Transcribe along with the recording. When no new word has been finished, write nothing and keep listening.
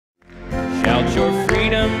Shout your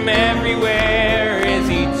freedom everywhere as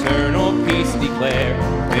eternal peace declare.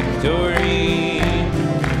 Victory,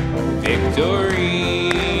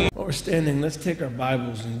 victory. While we're standing, let's take our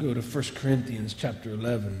Bibles and go to 1 Corinthians chapter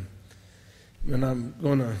 11. And I'm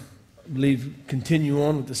going to, I believe, continue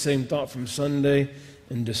on with the same thought from Sunday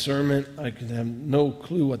in discernment. I could have no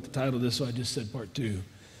clue what the title of this, so I just said part 2.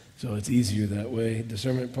 So it's easier that way.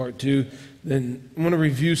 Discernment part 2. Then I want to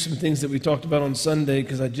review some things that we talked about on Sunday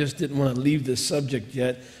because I just didn't want to leave this subject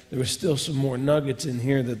yet. There was still some more nuggets in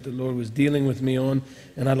here that the Lord was dealing with me on,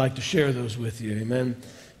 and I'd like to share those with you. Amen.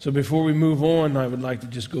 So before we move on, I would like to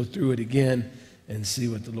just go through it again and see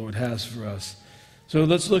what the Lord has for us. So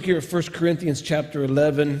let's look here at 1 Corinthians chapter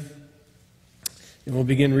 11, and we'll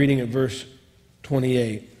begin reading at verse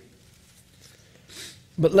 28.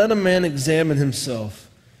 But let a man examine himself,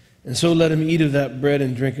 and so let him eat of that bread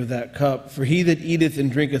and drink of that cup. For he that eateth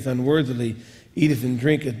and drinketh unworthily eateth and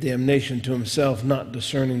drinketh damnation to himself, not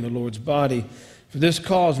discerning the Lord's body. For this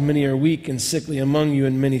cause many are weak and sickly among you,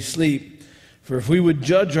 and many sleep. For if we would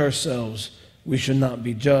judge ourselves, we should not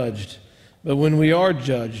be judged. But when we are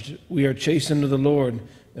judged, we are chastened of the Lord,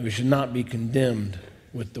 that we should not be condemned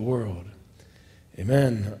with the world.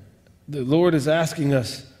 Amen. The Lord is asking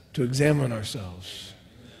us to examine ourselves.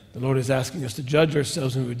 The Lord is asking us to judge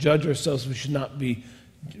ourselves, and when we judge ourselves, we should not be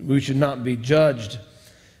judged.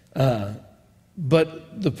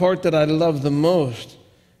 But the part that I love the most,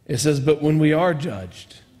 it says, but when we are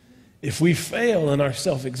judged, if we fail in our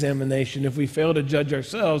self-examination, if we fail to judge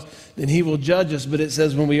ourselves, then He will judge us. But it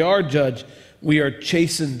says when we are judged, we are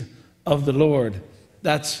chastened of the Lord.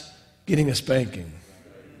 That's getting a spanking.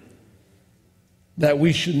 That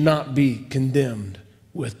we should not be condemned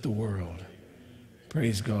with the world.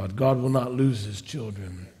 Praise God. God will not lose His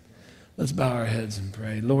children. Let's bow our heads and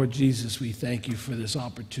pray. Lord Jesus, we thank You for this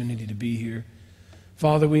opportunity to be here.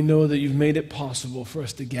 Father, we know that You've made it possible for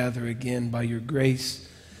us to gather again by Your grace.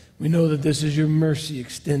 We know that this is Your mercy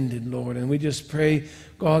extended, Lord, and we just pray,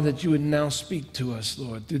 God, that You would now speak to us,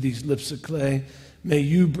 Lord, through these lips of clay. May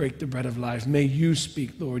You break the bread of life. May You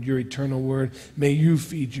speak, Lord, Your eternal word. May You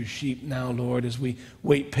feed Your sheep now, Lord, as we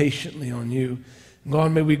wait patiently on You.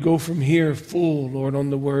 God, may we go from here full, Lord,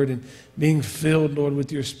 on the word and being filled, Lord,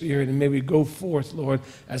 with Your Spirit. And may we go forth, Lord,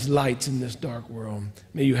 as lights in this dark world.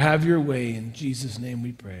 May You have Your way. In Jesus' name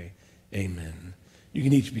we pray. Amen. You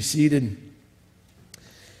can each be seated.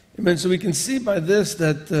 Amen. So we can see by this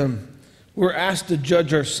that we're asked to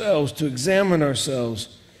judge ourselves, to examine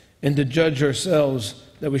ourselves, and to judge ourselves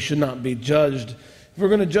that we should not be judged. If we're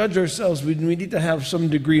going to judge ourselves, we need to have some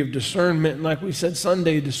degree of discernment. And like we said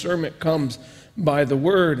Sunday, discernment comes by the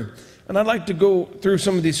Word. And I'd like to go through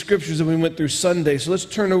some of these scriptures that we went through Sunday. So let's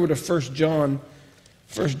turn over to 1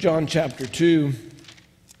 John chapter 2.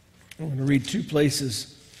 I'm going to read 2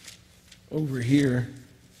 places over here.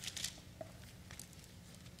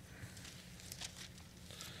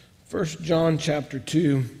 1 John chapter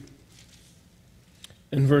 2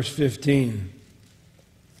 and verse 15.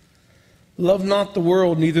 Love not the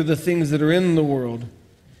world, neither the things that are in the world.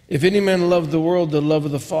 If any man love the world, the love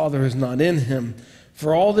of the Father is not in him.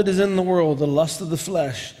 For all that is in the world, the lust of the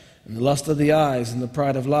flesh, and the lust of the eyes, and the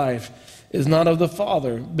pride of life, is not of the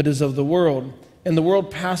Father, but is of the world. And the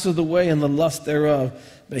world passeth away, and the lust thereof.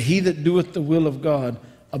 But he that doeth the will of God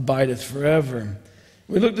abideth forever.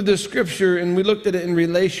 We looked at this scripture, and we looked at it in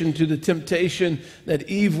relation to the temptation that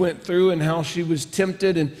Eve went through and how she was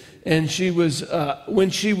tempted. And she was, when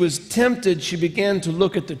she was tempted, she began to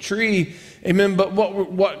look at the tree. Amen. But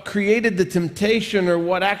what created the temptation, or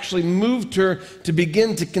what actually moved her to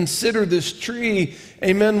begin to consider this tree,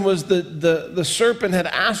 amen, was the serpent had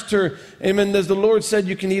asked her, amen, as the Lord said,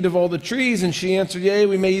 you can eat of all the trees. And she answered, yea,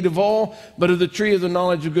 we may eat of all, but of the tree of the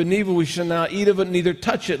knowledge of good and evil we shall not eat of it, neither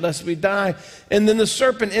touch it, lest we die. And then the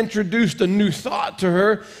serpent introduced a new thought to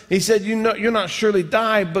her. He said, you'll not surely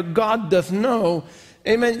die, but God doth know.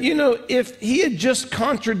 Amen. You know, if he had just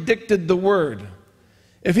contradicted the word,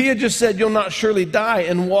 if he had just said, you'll not surely die,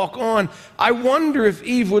 and walk on, I wonder if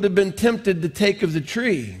Eve would have been tempted to take of the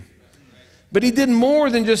tree. But he did more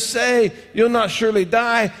than just say, you'll not surely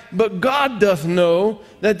die, but God doth know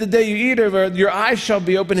that the day you eat of it, your eyes shall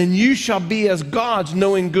be open, and you shall be as gods,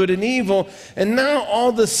 knowing good and evil. And now all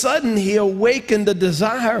of a sudden he awakened a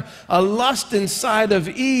desire, a lust inside of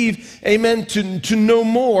Eve, amen, to know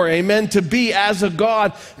more, amen, to be as a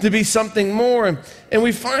god, to be something more. And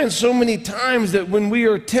we find so many times that when we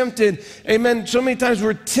are tempted, amen, so many times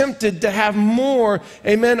we're tempted to have more,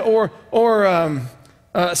 amen, or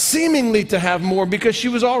seemingly to have more, because she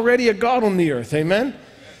was already a god on the earth, amen?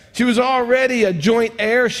 She was already a joint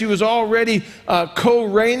heir. She was already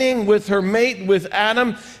co-reigning with her mate, with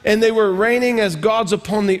Adam, and they were reigning as gods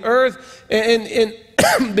upon the earth and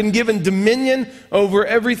been given dominion over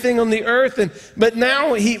everything on the earth. But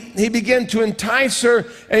now he began to entice her,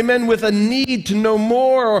 amen, with a need to know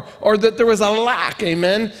more, or that there was a lack,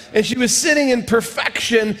 amen. And she was sitting in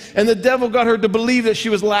perfection, and the devil got her to believe that she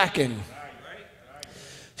was lacking.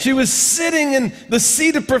 She was sitting in the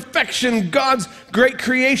seat of perfection, God's great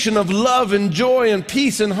creation of love and joy and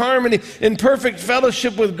peace and harmony in perfect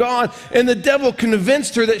fellowship with God. And the devil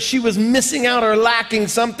convinced her that she was missing out or lacking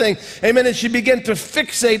something. Amen. And she began to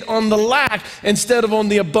fixate on the lack instead of on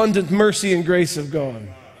the abundant mercy and grace of God.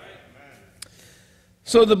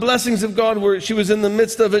 So the blessings of God, where she was in the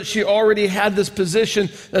midst of it, she already had this position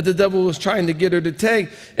that the devil was trying to get her to take.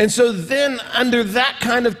 And so then under that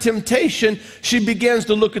kind of temptation, she begins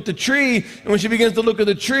to look at the tree. And when she begins to look at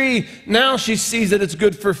the tree, now she sees that it's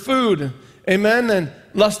good for food. Amen. And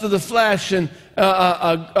lust of the flesh, and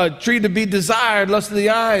a tree to be desired, lust of the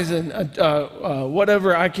eyes, and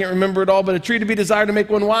whatever, I can't remember it all, but a tree to be desired to make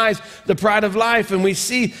one wise, the pride of life. And we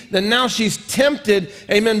see that now she's tempted,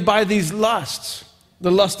 amen, by these lusts. The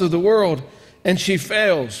lust of the world, and she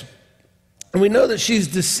fails. And we know that she's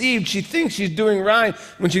deceived. She thinks she's doing right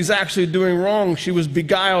when she's actually doing wrong. She was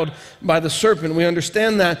beguiled by the serpent. We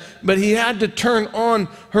understand that. But he had to turn on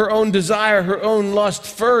her own desire, her own lust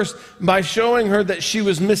first, by showing her that she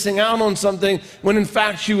was missing out on something when in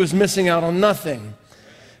fact she was missing out on nothing.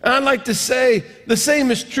 And I'd like to say the same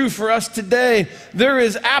is true for us today. There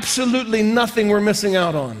is absolutely nothing we're missing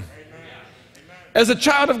out on. As a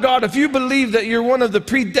child of God, if you believe that you're one of the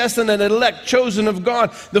predestined and elect, chosen of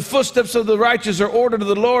God, the footsteps of the righteous are ordered of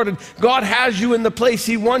the Lord, and God has you in the place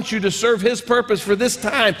He wants you to serve His purpose for this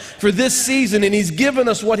time, for this season, and He's given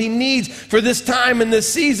us what He needs for this time and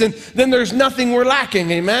this season, then there's nothing we're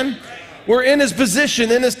lacking, amen? We're in His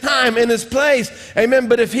position, in His time, in His place, amen?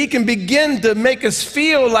 But if He can begin to make us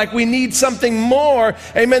feel like we need something more,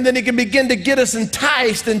 amen, then He can begin to get us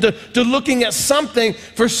enticed into looking at something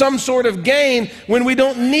for some sort of gain when we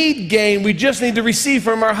don't need gain. We just need to receive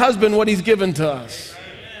from our husband what He's given to us.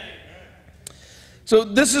 So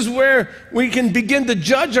this is where we can begin to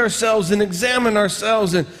judge ourselves and examine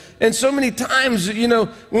ourselves. And so many times, you know,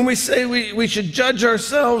 when we say we should judge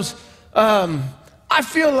ourselves, I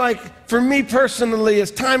feel like, for me personally,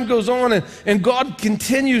 as time goes on and God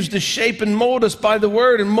continues to shape and mold us by the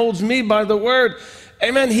Word and molds me by the Word,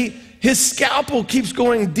 amen, His scalpel keeps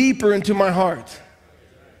going deeper into my heart.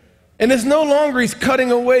 And it's no longer He's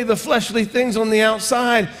cutting away the fleshly things on the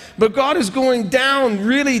outside, but God is going down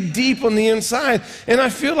really deep on the inside. And I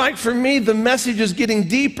feel like for me, the message is getting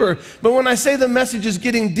deeper. But when I say the message is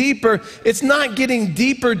getting deeper, it's not getting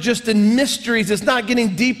deeper just in mysteries. It's not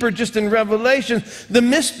getting deeper just in revelation. The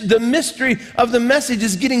mystery of the message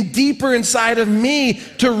is getting deeper inside of me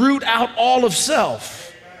to root out all of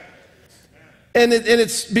self. And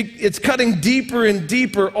it's cutting deeper and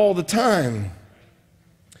deeper all the time.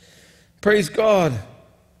 Praise God.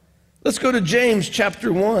 Let's go to James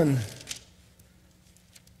chapter 1.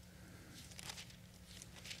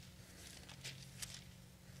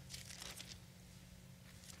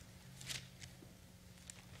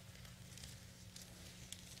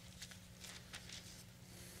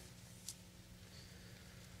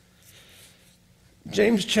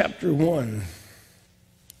 James chapter 1,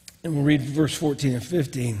 and we'll read verse 14 and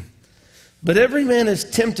 15. But every man is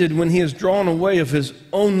tempted when he is drawn away of his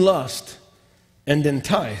own lust and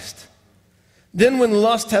enticed. Then when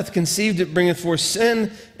lust hath conceived, it bringeth forth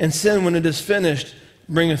sin, and sin, when it is finished,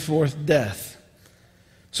 bringeth forth death.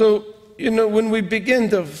 So, you know, when we begin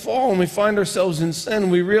to fall and we find ourselves in sin,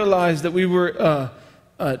 we realize that we were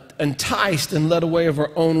enticed and led away of our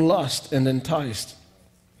own lust and enticed.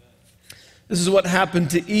 This is what happened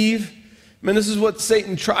to Eve. I mean, this is what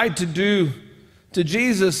Satan tried to do to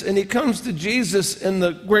Jesus, and he comes to Jesus in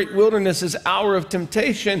the great wilderness, his hour of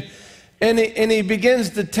temptation, and he begins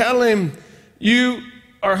to tell him, you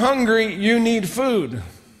are hungry, you need food.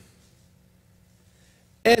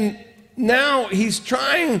 And now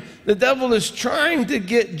the devil is trying to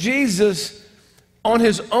get Jesus on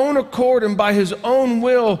his own accord and by his own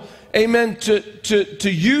will, amen,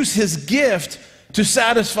 to use his gift to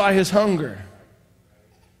satisfy his hunger.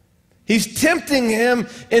 He's tempting him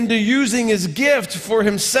into using his gift for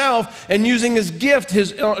himself and using his gift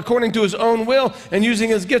according to his own will and using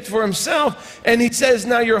his gift for himself. And he says,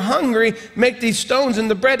 now you're hungry, make these stones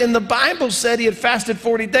into bread. And the Bible said he had fasted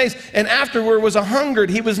 40 days and afterward was a hungered.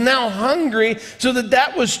 He was now hungry, so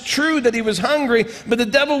that was true that he was hungry, but the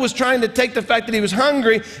devil was trying to take the fact that he was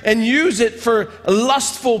hungry and use it for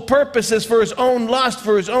lustful purposes, for his own lust,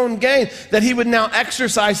 for his own gain, that he would now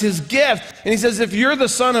exercise his gift. And he says, if you're the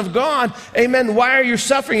Son of God, amen, why are you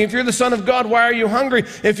suffering? If you're the Son of God, why are you hungry?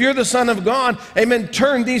 If you're the Son of God, amen,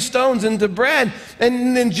 turn these stones into bread.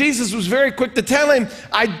 And then Jesus was very quick to tell him,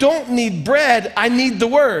 I don't need bread, I need the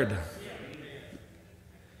word.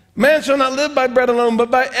 Man shall not live by bread alone, but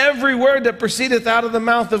by every word that proceedeth out of the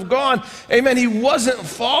mouth of God. Amen. He wasn't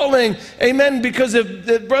falling. Amen. Because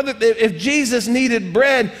if Jesus needed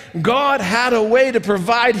bread, God had a way to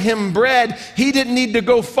provide him bread. He didn't need to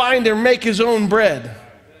go find or make his own bread.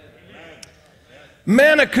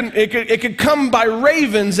 Manna, it could come by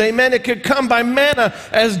ravens, amen. It could come by manna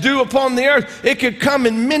as dew upon the earth. It could come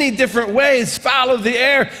in many different ways. Fowl of the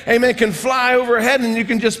air, amen, can fly overhead and you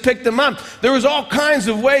can just pick them up. There was all kinds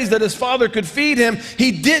of ways that his father could feed him.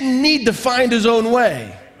 He didn't need to find his own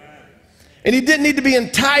way. And he didn't need to be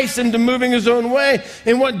enticed into moving his own way.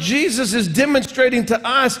 And what Jesus is demonstrating to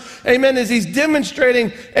us, amen, is he's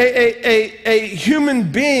demonstrating a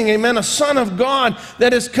human being, amen, a son of God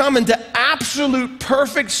that has come into absolute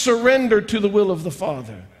perfect surrender to the will of the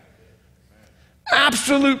Father.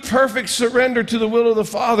 Absolute perfect surrender to the will of the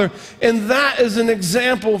Father. And that is an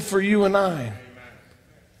example for you and I.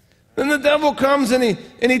 Then the devil comes and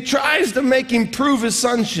he tries to make him prove his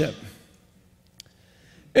sonship.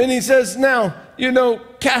 And he says, now,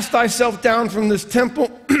 cast thyself down from this temple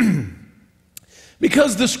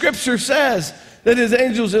because the scripture says that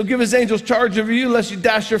he'll give his angels charge over you lest you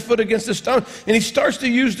dash your foot against a stone. And he starts to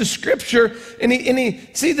use the scripture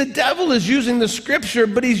see, the devil is using the scripture,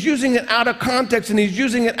 but he's using it out of context and he's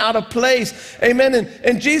using it out of place. Amen.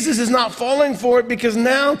 And Jesus is not falling for it because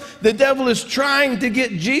now the devil is trying to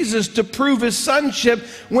get Jesus to prove his sonship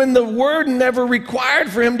when the word never required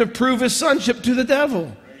for him to prove his sonship to the devil.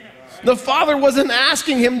 The Father wasn't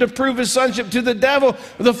asking him to prove his sonship to the devil.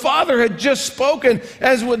 The Father had just spoken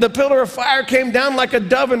as the pillar of fire came down like a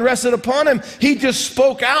dove and rested upon him. He just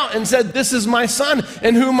spoke out and said, this is my son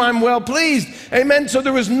in whom I'm well pleased. Amen. So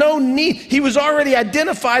there was no need. He was already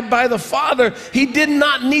identified by the Father. He did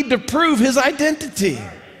not need to prove his identity.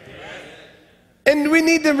 And we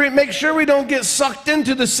need to make sure we don't get sucked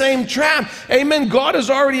into the same trap. Amen. God has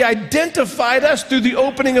already identified us through the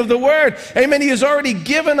opening of the Word. Amen. He has already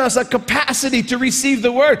given us a capacity to receive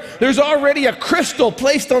the Word. There's already a crystal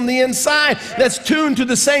placed on the inside that's tuned to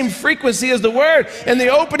the same frequency as the Word. And the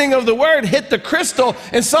opening of the Word hit the crystal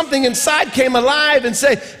and something inside came alive and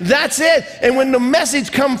said, that's it. And when the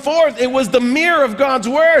message come forth, it was the mirror of God's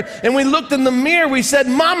Word. And we looked in the mirror, we said,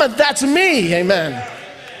 Mama, that's me. Amen.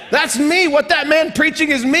 That's me. What that man preaching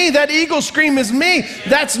is me. That eagle scream is me.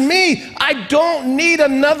 That's me. I don't need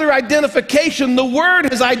another identification. The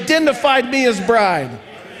Word has identified me as bride.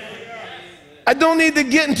 I don't need to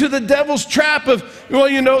get into the devil's trap of,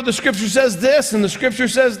 the scripture says this and the scripture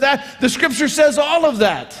says that. The scripture says all of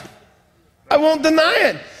that. I won't deny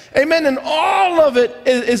it. Amen. And all of it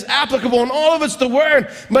is applicable and all of it's the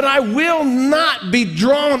word. But I will not be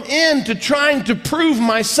drawn into trying to prove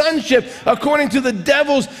my sonship according to the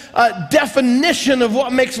devil's definition of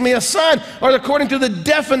what makes me a son, or according to the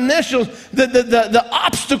definition, the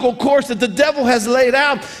obstacle course that the devil has laid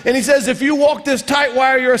out. And he says, if you walk this tight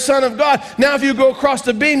wire, you're a son of God. Now if you go across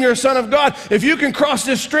the beam, you're a son of God. If you can cross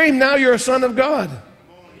this stream, now you're a son of God.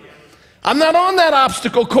 I'm not on that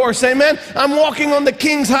obstacle course, amen. I'm walking on the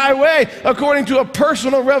King's highway according to a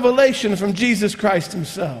personal revelation from Jesus Christ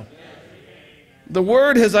himself. The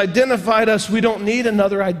Word has identified us. We don't need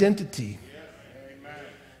another identity.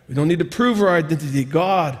 We don't need to prove our identity.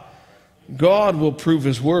 God will prove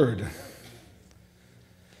his Word.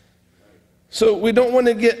 So we don't want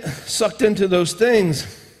to get sucked into those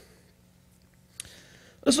things.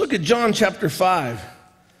 Let's look at John chapter 5.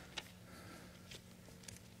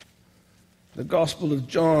 The Gospel of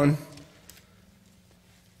John,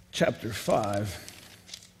 chapter 5.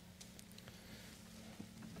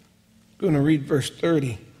 I'm going to read verse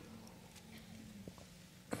 30.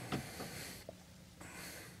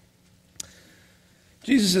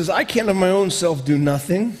 Jesus says, I can of my own self do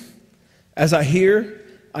nothing. As I hear,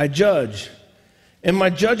 I judge. And my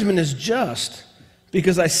judgment is just,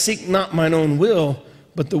 because I seek not mine own will,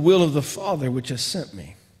 but the will of the Father which has sent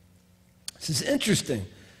me. This is interesting.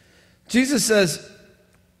 Jesus says,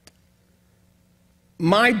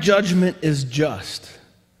 my judgment is just.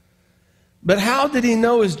 But how did he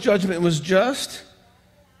know his judgment was just?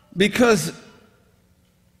 Because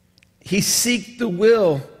he seeked the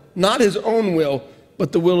will, not his own will,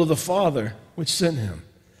 but the will of the Father, which sent him.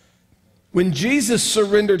 When Jesus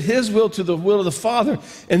surrendered his will to the will of the Father,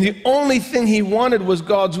 and the only thing he wanted was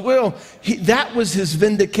God's will, that was his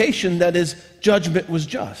vindication that his judgment was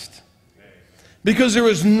just. Because there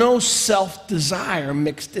was no self-desire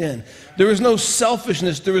mixed in. There was no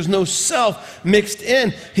selfishness. There was no self mixed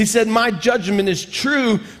in. He said, my judgment is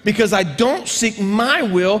true because I don't seek my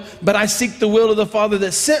will, but I seek the will of the Father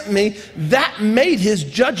that sent me. That made his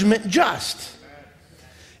judgment just.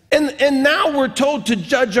 And now we're told to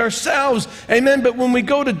judge ourselves, amen, but when we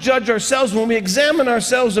go to judge ourselves, when we examine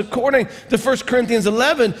ourselves according to 1 Corinthians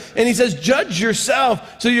 11, and he says, judge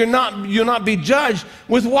yourself so you'll not be judged.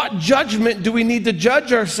 With what judgment do we need to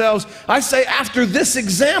judge ourselves? I say after this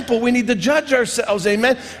example, we need to judge ourselves,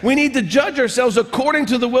 amen. We need to judge ourselves according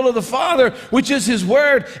to the will of the Father, which is his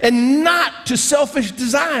word, and not to selfish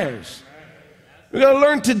desires. We've got to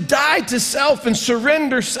learn to die to self and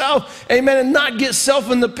surrender self, amen, and not get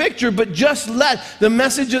self in the picture, but just let the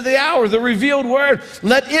message of the hour, the revealed word,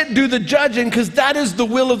 let it do the judging, because that is the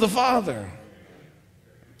will of the Father.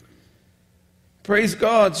 Praise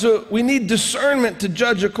God. So we need discernment to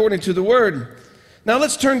judge according to the word. Now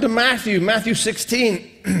let's turn to Matthew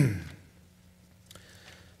 16. I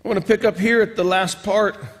want to pick up here at the last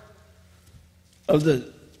part of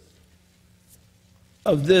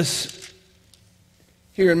this.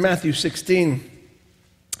 Here in Matthew 16,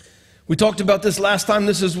 we talked about this last time.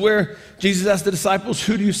 This is where Jesus asked the disciples,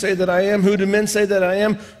 who do you say that I am? Who do men say that I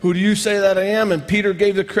am? Who do you say that I am? And Peter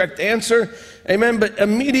gave the correct answer. Amen. But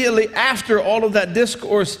immediately after all of that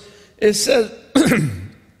discourse, it says,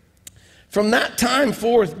 from that time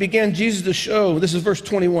forth began Jesus to show, this is verse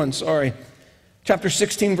 21, chapter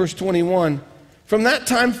 16, verse 21. From that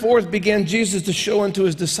time forth began Jesus to show unto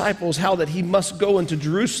his disciples how that he must go into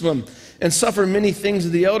Jerusalem and suffer many things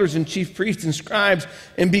of the elders and chief priests and scribes,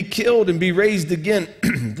 and be killed and be raised again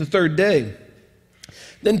the third day.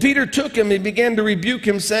 Then Peter took him and began to rebuke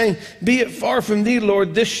him, saying, be it far from thee,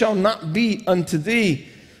 Lord, this shall not be unto thee.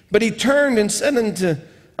 But he turned and said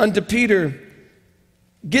unto Peter,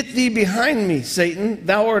 get thee behind me, Satan,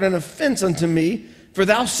 thou art an offense unto me, for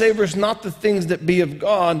thou savorest not the things that be of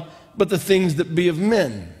God, but the things that be of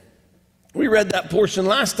men. We read that portion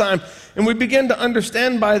last time, and we begin to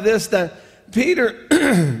understand by this that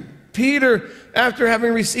Peter, after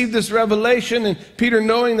having received this revelation, and Peter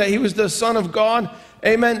knowing that he was the Son of God,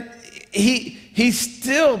 amen,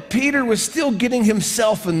 Peter was still getting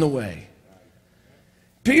himself in the way.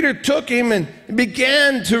 Peter took him and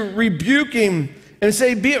began to rebuke him and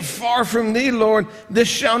say, be it far from thee, Lord, this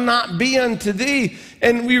shall not be unto thee.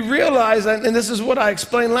 And we realize, and this is what I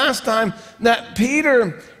explained last time, that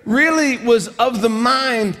Peter really was of the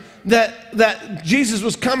mind that Jesus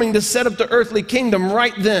was coming to set up the earthly kingdom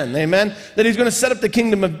right then, amen? That he's going to set up the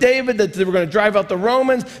kingdom of David, that they were going to drive out the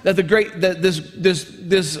Romans, that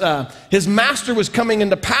his master was coming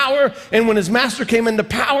into power, and when his master came into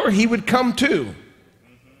power, he would come too.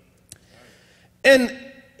 And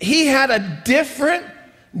he had a different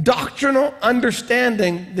doctrinal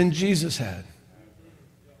understanding than Jesus had.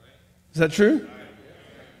 Is that true?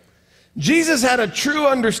 Jesus had a true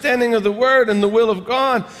understanding of the word and the will of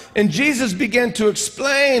God, and Jesus began to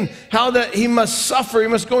explain how that he must suffer. He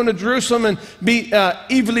must go into Jerusalem and be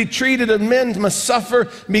evilly treated, and men must suffer,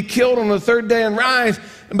 be killed on the third day and rise.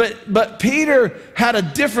 But Peter had a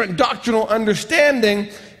different doctrinal understanding,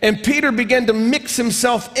 and Peter began to mix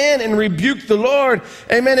himself in and rebuke the Lord.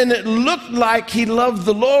 Amen. And it looked like he loved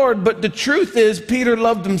the Lord, but the truth is Peter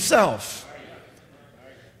loved himself.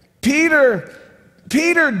 Peter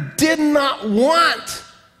did not want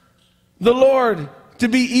the Lord to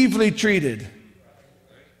be evilly treated.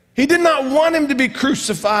 He did not want him to be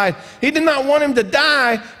crucified. He did not want him to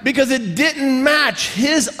die because it didn't match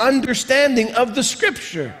his understanding of the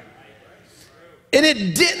Scripture. And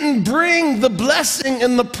it didn't bring the blessing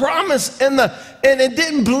and the promise and it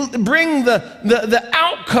didn't bring the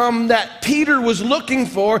outcome that Peter was looking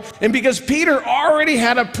for. And because Peter already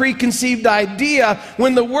had a preconceived idea,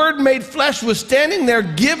 when the Word made flesh was standing there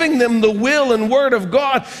giving them the will and word of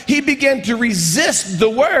God, he began to resist the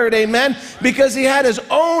word, amen, because he had his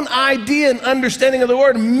own idea and understanding of the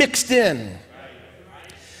word mixed in.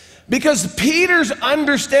 Because Peter's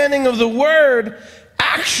understanding of the word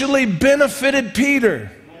actually benefited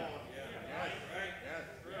Peter.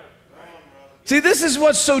 See, this is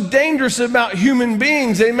what's so dangerous about human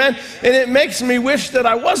beings, amen? And it makes me wish that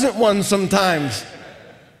I wasn't one sometimes.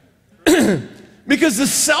 Because the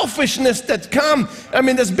selfishness that's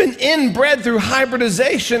that's been inbred through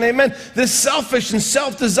hybridization, amen. This selfish and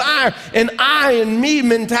self-desire and I and me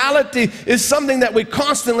mentality is something that we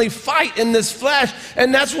constantly fight in this flesh,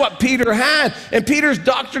 and that's what Peter had. And Peter's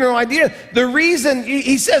doctrinal idea, the reason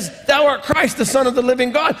he says, thou art Christ, the Son of the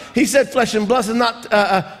living God. He said, flesh and blood is not,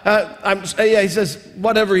 he says,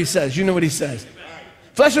 whatever he says, you know what he says.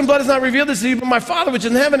 Flesh and blood has not revealed this to you, but my Father which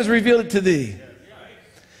in heaven has revealed it to thee.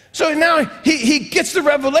 So now he gets the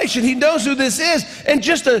revelation. He knows who this is. And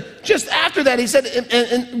just after that, he said,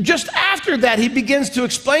 and just after that, he begins to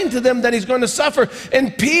explain to them that he's going to suffer.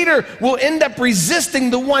 And Peter will end up resisting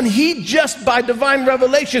the one he just by divine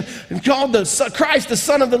revelation called the Christ, the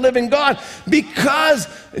Son of the living God, because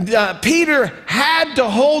Peter had to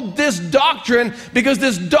hold this doctrine, because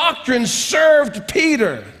this doctrine served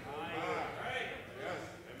Peter.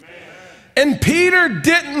 And Peter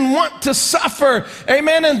didn't want to suffer,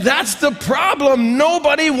 amen, and that's the problem.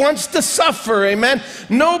 Nobody wants to suffer, amen.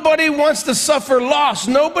 Nobody wants to suffer loss.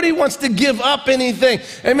 Nobody wants to give up anything,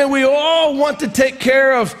 amen. We all want to take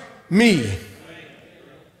care of me.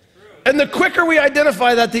 And the quicker we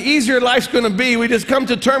identify that, the easier life's going to be. We just come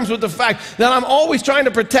to terms with the fact that I'm always trying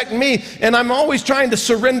to protect me, and I'm always trying to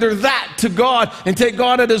surrender that to God and take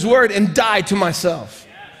God at His word and die to myself.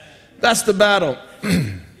 That's the battle.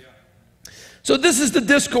 So this is the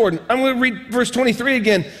discord. I'm going to read verse 23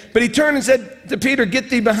 again. But he turned and said to Peter, get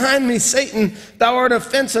thee behind me, Satan. Thou art an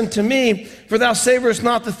offense unto me, for thou savorest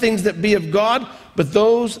not the things that be of God, but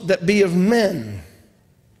those that be of men.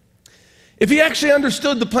 If he actually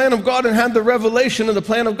understood the plan of God and had the revelation of the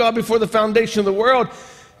plan of God before the foundation of the world,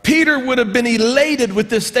 Peter would have been elated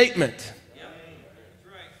with this statement.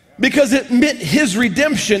 Because it meant his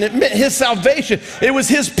redemption. It meant his salvation. It was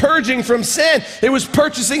his purging from sin. It was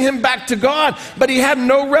purchasing him back to God. But he had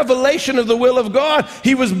no revelation of the will of God.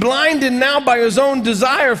 He was blinded now by his own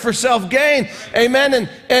desire for self-gain. Amen.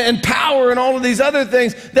 And power and all of these other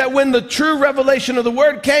things. That when the true revelation of the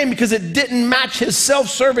word came, because it didn't match his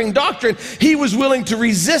self-serving doctrine, he was willing to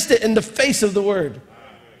resist it in the face of the word.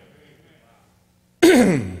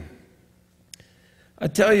 I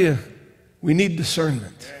tell you, we need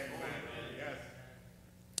discernment.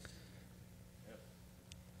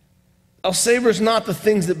 Thou savorest not the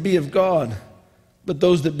things that be of God, but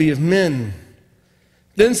those that be of men.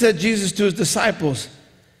 Then said Jesus to his disciples,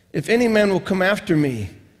 if any man will come after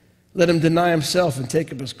me, let him deny himself and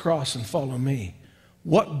take up his cross and follow me.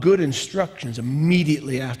 What good instructions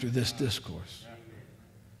immediately after this discourse.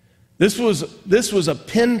 This was a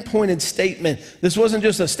pinpointed statement. This wasn't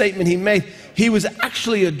just a statement he made. He was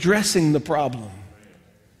actually addressing the problem.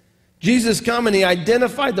 Jesus come and he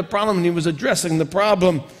identified the problem and he was addressing the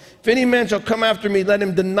problem. If any man shall come after me, let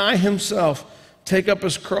him deny himself, take up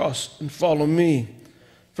his cross, and follow me.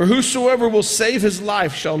 For whosoever will save his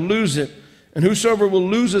life shall lose it, and whosoever will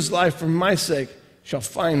lose his life for my sake shall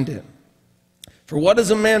find it. For what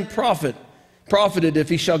is a man profited if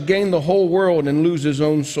he shall gain the whole world and lose his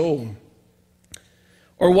own soul?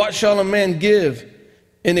 Or what shall a man give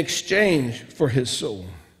in exchange for his soul?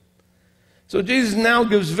 So Jesus now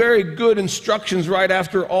gives very good instructions right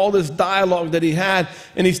after all this dialogue that he had,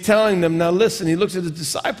 and he's telling them, now listen, he looks at the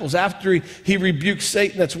disciples after he rebukes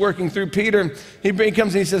Satan that's working through Peter. He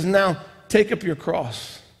comes and he says, now take up your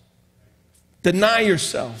cross. Deny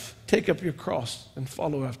yourself. Take up your cross and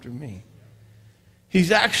follow after me.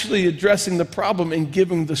 He's actually addressing the problem and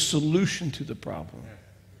giving the solution to the problem.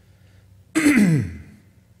 Brother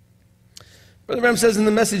Branham says in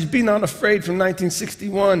the message, Be Not Afraid from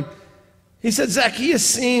 1961, he said, Zacchaeus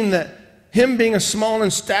seen that him being a small in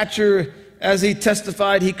stature, as he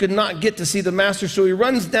testified, he could not get to see the master, so he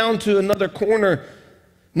runs down to another corner,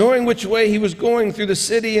 knowing which way he was going through the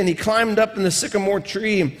city, and he climbed up in the sycamore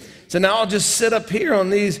tree. So now I'll just sit up here on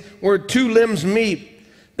these where two limbs meet.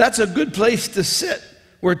 That's a good place to sit,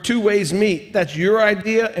 where two ways meet. That's your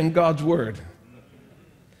idea and God's word.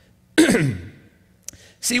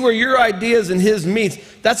 See where your ideas and his meets,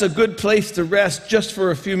 that's a good place to rest just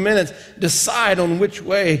for a few minutes. Decide on which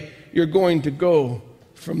way you're going to go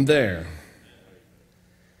from there.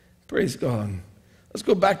 Praise God. Let's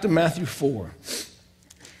go back to Matthew 4.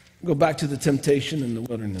 Go back to the temptation in the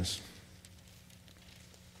wilderness.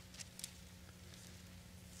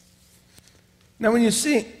 Now when you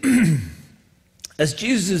see, as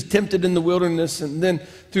Jesus is tempted in the wilderness and then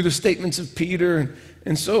through the statements of Peter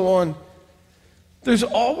and so on, there's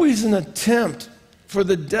always an attempt for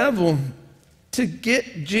the devil to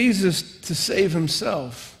get Jesus to save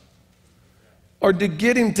himself or to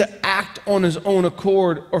get him to act on his own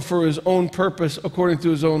accord or for his own purpose according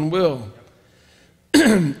to his own will.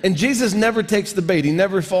 And Jesus never takes the bait. He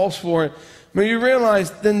never falls for it. When you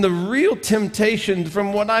realize then the real temptation,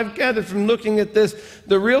 from what I've gathered from looking at this,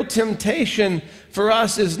 the real temptation for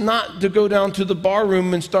us is not to go down to the bar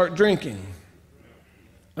room and start drinking.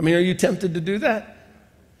 I mean, are you tempted to do that?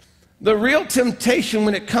 The real temptation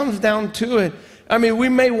when it comes down to it, I mean, we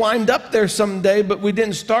may wind up there someday, but we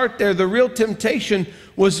didn't start there. The real temptation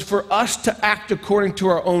was for us to act according to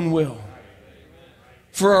our own will,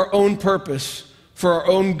 for our own purpose, for our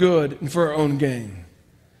own good, and for our own gain.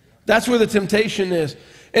 That's where the temptation is.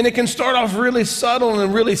 And it can start off really subtle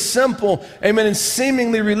and really simple, amen, and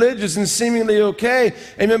seemingly religious and seemingly okay,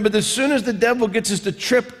 amen. But as soon as the devil gets us to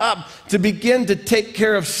trip up, to begin to take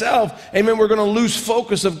care of self, amen, we're going to lose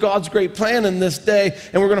focus of God's great plan in this day,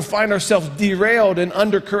 and we're going to find ourselves derailed and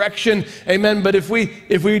under correction, amen. But if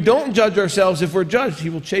we don't judge ourselves, if we're judged, he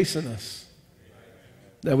will chasten us,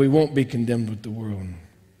 that we won't be condemned with the world.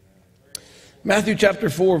 Matthew chapter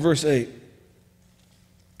 4, verse 8.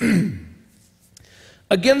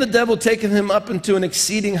 Again the devil taketh him up into an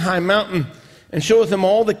exceeding high mountain, and showeth him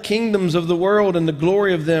all the kingdoms of the world and the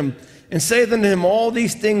glory of them, and saith unto him, All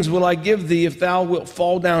these things will I give thee, if thou wilt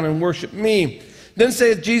fall down and worship me. Then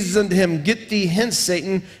saith Jesus unto him, Get thee hence,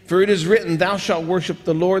 Satan, for it is written, Thou shalt worship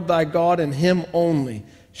the Lord thy God, and him only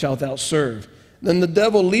shalt thou serve. Then the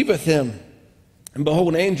devil leaveth him, and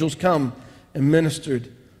behold, angels come and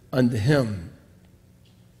ministered unto him.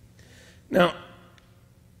 Now,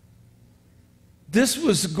 this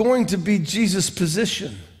was going to be Jesus'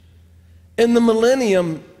 position. In the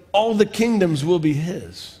millennium, all the kingdoms will be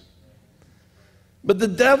his. But the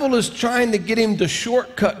devil is trying to get him to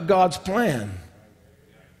shortcut God's plan.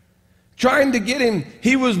 Trying to get him,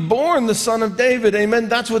 he was born the son of David, amen.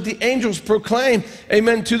 That's what the angels proclaim,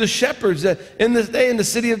 amen, to the shepherds, that in this day in the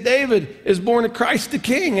city of David is born a Christ the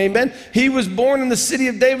King, amen. He was born in the city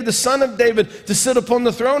of David, the son of David, to sit upon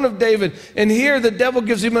the throne of David. And here the devil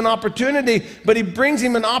gives him an opportunity, but he brings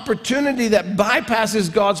him an opportunity that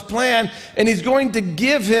bypasses God's plan, and he's going to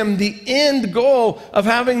give him the end goal of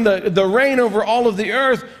having the reign over all of the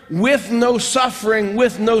earth with no suffering,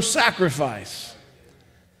 with no sacrifice.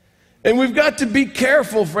 And we've got to be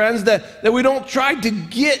careful, friends, that we don't try to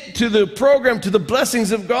get to the program, to the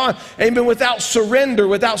blessings of God, amen, without surrender,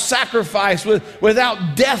 without sacrifice,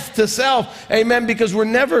 without death to self, amen, because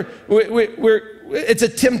it's a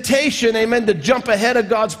temptation, amen, to jump ahead of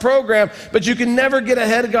God's program, but you can never get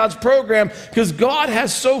ahead of God's program because God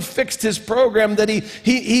has so fixed his program that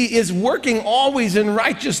he is working always in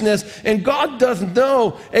righteousness, and God doesn't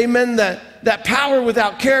know, amen, that power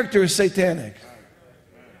without character is satanic.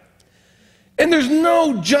 And there's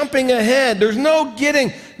no jumping ahead. There is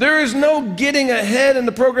no getting ahead in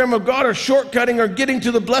the program of God or shortcutting or getting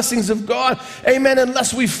to the blessings of God. Amen.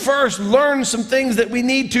 Unless we first learn some things that we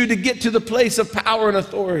need to get to the place of power and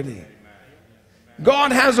authority.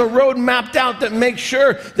 God has a road mapped out that makes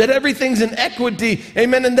sure that everything's in equity,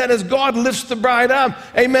 amen, and that as God lifts the bride up,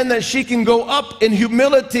 amen, that she can go up in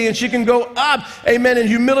humility and she can go up, amen, in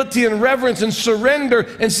humility and reverence and surrender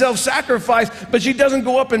and self-sacrifice, but she doesn't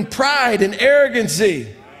go up in pride and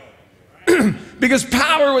arrogancy. Because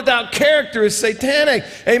power without character is satanic,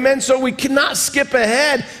 amen, so we cannot skip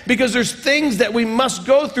ahead because there's things that we must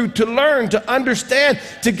go through to learn, to understand,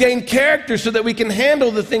 to gain character so that we can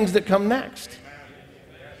handle the things that come next.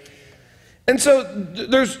 And so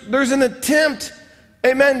there's an attempt,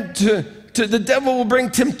 amen, to the devil will bring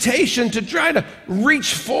temptation to try to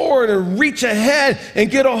reach forward and reach ahead and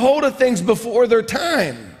get a hold of things before their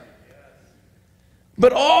time.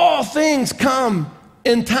 But all things come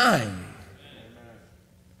in time.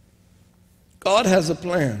 God has a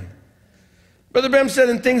plan. Brother Branham said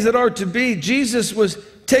in Things That Are to Be, Jesus was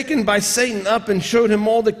taken by Satan up and showed him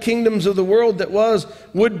all the kingdoms of the world that was,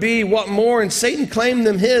 would be, what more, and Satan claimed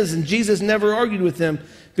them his, and Jesus never argued with him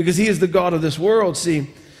because he is the God of this world, see.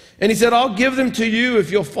 And he said, I'll give them to you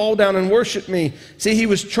if you'll fall down and worship me. See, he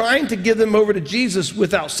was trying to give them over to Jesus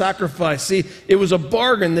without sacrifice. See, it was a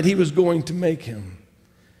bargain that he was going to make him.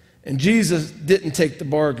 And Jesus didn't take the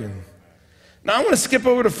bargain. Now, I want to skip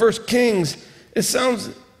over to 1 Kings. It sounds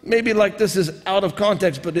maybe like this is out of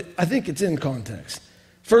context, but I think it's in context.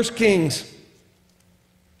 1 Kings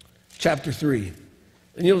chapter 3.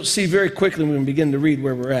 And you'll see very quickly when we begin to read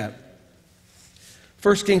where we're at.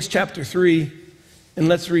 1 Kings chapter 3, and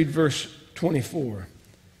let's read verse 24.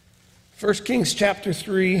 1 Kings chapter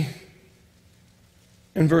 3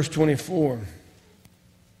 and verse 24.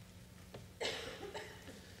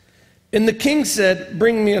 And the king said,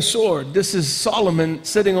 bring me a sword. This is Solomon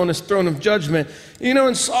sitting on his throne of judgment. You know,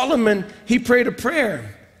 in Solomon, he prayed a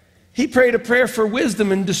prayer. He prayed a prayer for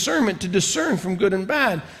wisdom and discernment to discern from good and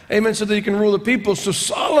bad. Amen, so that he can rule the people. So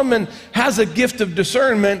Solomon has a gift of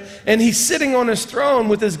discernment, and he's sitting on his throne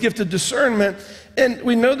with his gift of discernment. And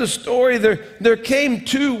we know the story. There came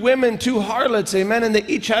two women, two harlots, amen, and they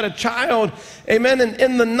each had a child, amen. And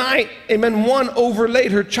in the night, amen, one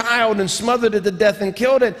overlaid her child and smothered it to death and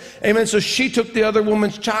killed it, amen. So she took the other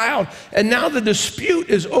woman's child, and now the dispute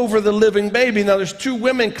is over the living baby. Now there's two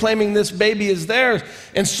women claiming this baby is theirs,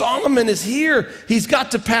 and Solomon is here. He's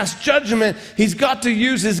got to pass judgment. He's got to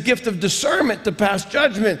use his gift of discernment to pass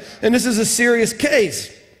judgment, and this is a serious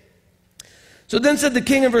case. So then said the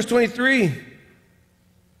king in verse 23,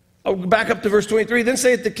 I'll back up to verse 23. Then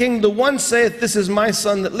saith the king, the one saith, this is my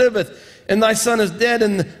son that liveth, and thy son is dead.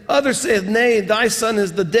 And the other saith, nay, thy son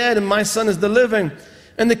is the dead, and my son is the living.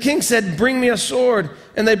 And the king said, bring me a sword.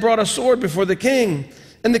 And they brought a sword before the king.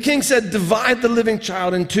 And the king said, divide the living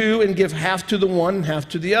child in two, and give half to the one and half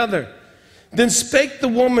to the other. Then spake the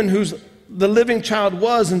woman whose the living child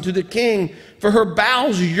was unto the king, for her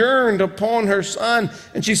bowels yearned upon her son.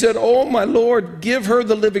 And she said, oh, my lord, give her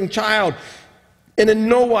the living child, and in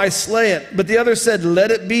no wise slay it. But the other said,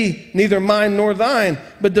 let it be neither mine nor thine,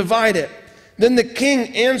 but divide it. Then the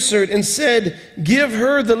king answered and said, give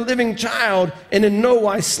her the living child, and in no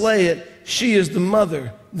wise slay it. She is the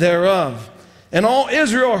mother thereof. And all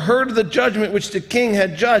Israel heard of the judgment which the king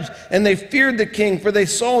had judged, and they feared the king, for they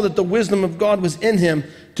saw that the wisdom of God was in him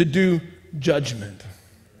to do judgment.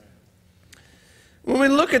 When we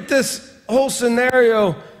look at this whole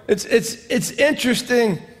scenario, it's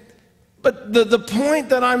interesting. But the point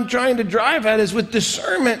that I'm trying to drive at is with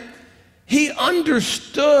discernment, he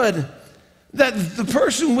understood that the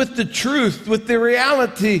person with the truth, with the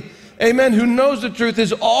reality, amen, who knows the truth,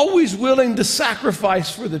 is always willing to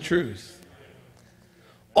sacrifice for the truth.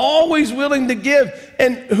 Always willing to give.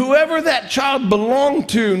 And whoever that child belonged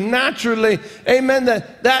to naturally, amen,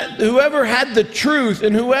 that whoever had the truth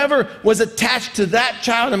and whoever was attached to that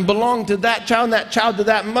child and belonged to that child and that child to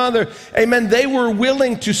that mother, amen, they were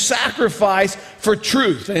willing to sacrifice for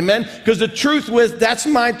truth, amen. Because the truth was, that's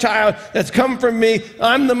my child, that's come from me,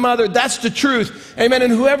 I'm the mother, that's the truth, amen.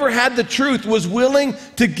 And whoever had the truth was willing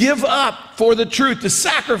to give up for the truth, to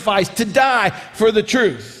sacrifice, to die for the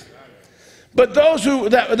truth. But those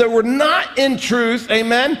that were not in truth,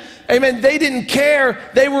 amen, amen, they didn't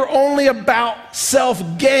care. They were only about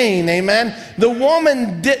self-gain, amen. The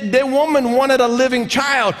woman wanted a living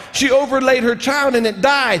child. She overlaid her child and it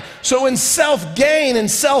died. So in self-gain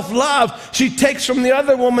and self-love, she takes from the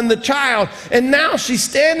other woman the child. And now she's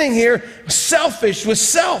standing here selfish with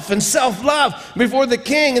self and self-love before the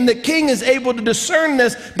king. And the king is able to discern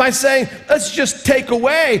this by saying, let's just take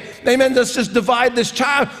away, amen, let's just divide this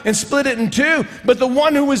child and split it in two. But the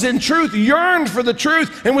one who was in truth yearned for the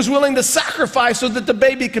truth and was willing to sacrifice so that the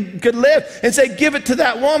baby could live, and say, give it to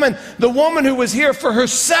that woman. The woman who was here for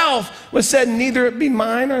herself was said, neither it be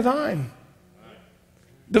mine or thine.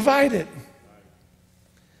 Divide it.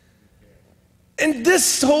 And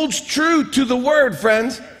this holds true to the word,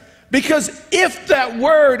 friends. Because if that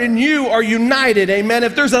word and you are united, amen,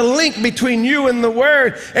 if there's a link between you and the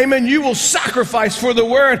word, amen, you will sacrifice for the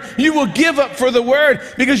word. You will give up for the word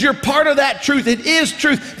because you're part of that truth. It is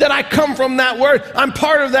truth that I come from that word. I'm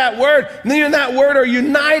part of that word. Me and that word are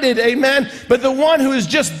united, amen. But the one who is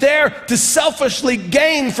just there to selfishly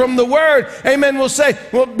gain from the word, amen, will say,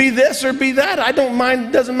 well, be this or be that. I don't mind.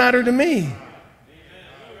 It doesn't matter to me.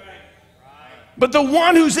 But the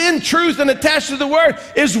one who's in truth and attached to the word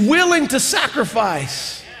is willing to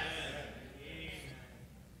sacrifice.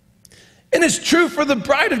 And it's true for the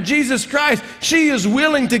bride of Jesus Christ. She is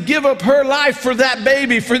willing to give up her life for that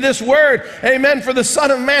baby, for this word, amen, for the Son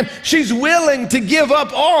of Man. She's willing to give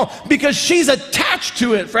up all because she's attached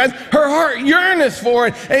to it, friends. Her heart yearneth for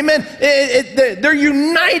it, amen. They're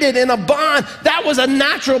united in a bond. That was a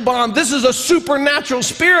natural bond. This is a supernatural,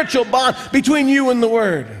 spiritual bond between you and the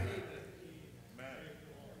word.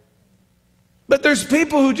 But there's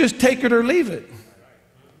people who just take it or leave it.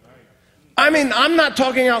 I mean, I'm not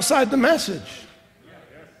talking outside the message.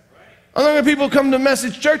 I'm talking people come to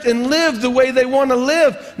Message Church and live the way they want to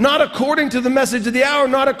live, not according to the message of the hour,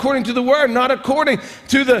 not according to the word, not according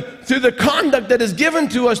to the conduct that is given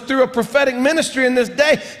to us through a prophetic ministry in this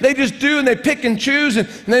day. They just do, and they pick and choose, and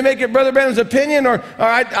they make it Brother Branham's opinion, or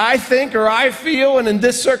I think, or I feel, and in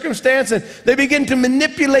this circumstance, and they begin to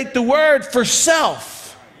manipulate the word for self.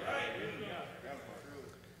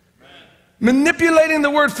 Manipulating the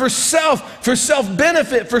word for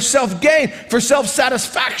self-benefit, for self-gain, for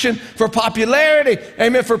self-satisfaction, for popularity,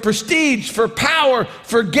 amen, for prestige, for power,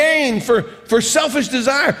 for gain, for selfish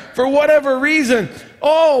desire, for whatever reason.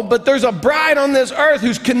 Oh, but there's a bride on this earth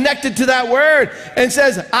who's connected to that word and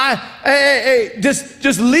says, hey,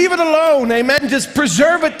 just leave it alone, amen. Just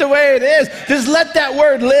preserve it the way it is. Just let that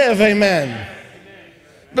word live, amen.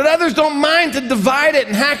 But others don't mind to divide it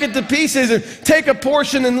and hack it to pieces and take a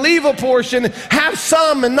portion and leave a portion, and have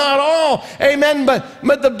some and not all, amen.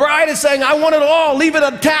 But the bride is saying, I want it all. Leave it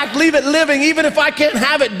intact, leave it living. Even if I can't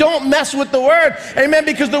have it, don't mess with the word, amen,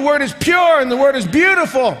 because the word is pure and the word is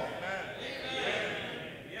beautiful.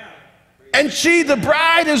 And she, the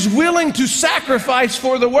bride, is willing to sacrifice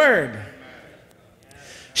for the word.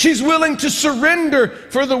 She's willing to surrender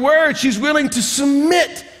for the word. She's willing to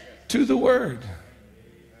submit to the word.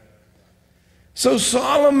 So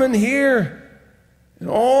Solomon here, in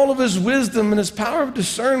all of his wisdom and his power of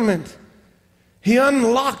discernment, he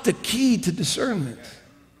unlocked a key to discernment.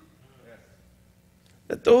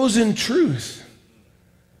 That those in truth,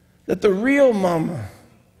 that the real mama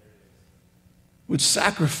would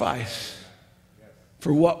sacrifice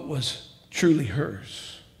for what was truly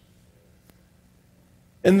hers.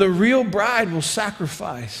 And the real bride will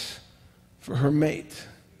sacrifice for her mate,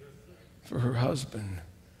 for her husband,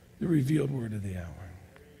 the revealed word of the hour.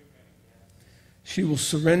 She will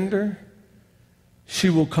surrender. She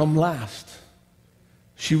will come last.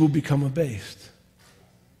 She will become abased.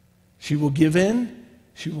 She will give in.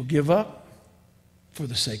 She will give up for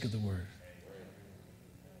the sake of the word.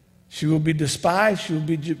 She will be despised, she will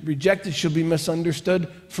be rejected, she'll be misunderstood.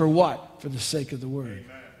 For what? For the sake of the word.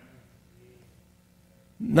 Amen.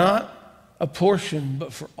 Not a portion,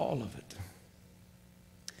 but for all of it.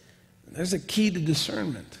 There's a key to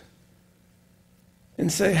discernment. And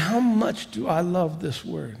say, how much do I love this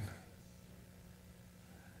word?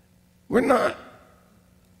 We're not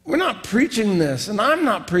preaching this, and I'm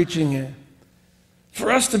not preaching it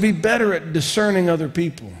for us to be better at discerning other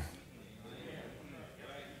people.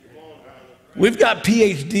 We've got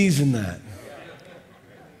PhDs in that.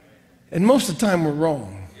 And most of the time we're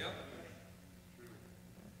wrong.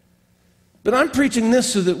 But I'm preaching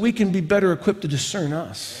this so that we can be better equipped to discern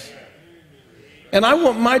us. And I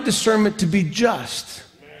want my discernment to be just.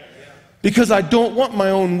 Because I don't want my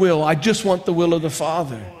own will. I just want the will of the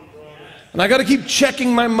Father. And I got to keep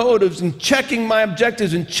checking my motives and checking my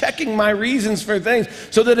objectives and checking my reasons for things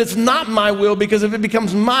so that it's not my will, because if it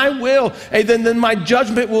becomes my will, then my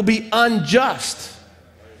judgment will be unjust.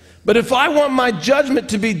 But if I want my judgment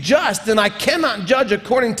to be just, then I cannot judge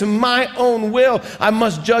according to my own will. I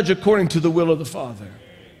must judge according to the will of the Father.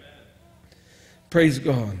 Praise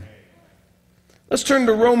God. Let's turn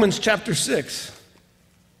to Romans chapter 6.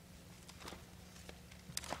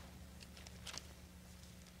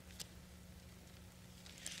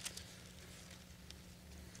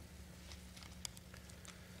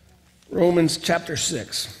 Romans chapter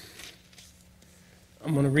 6.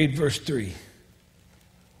 I'm going to read verse 3.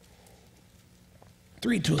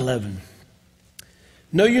 3 to 11.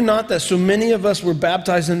 Know you not that so many of us were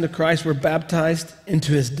baptized into Christ, were baptized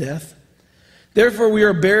into his death? Therefore we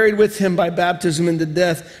are buried with him by baptism into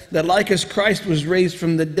death, that like as Christ was raised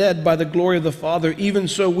from the dead by the glory of the Father, even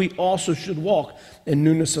so we also should walk in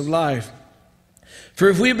newness of life. For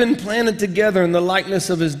if we have been planted together in the likeness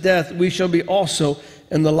of his death, we shall be also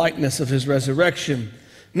in the likeness of his resurrection.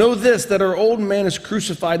 Know this, that our old man is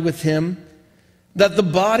crucified with him, that the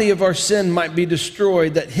body of our sin might be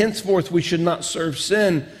destroyed, that henceforth we should not serve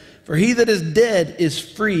sin. For he that is dead is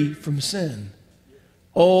free from sin.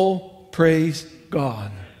 Oh, praise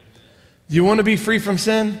God. Do you want to be free from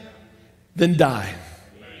sin? Then die.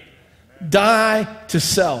 Die to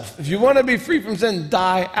self. If you want to be free from sin,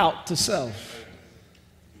 die out to self.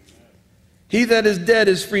 He that is dead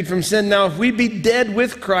is freed from sin. Now, if we be dead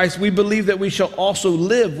with Christ, we believe that we shall also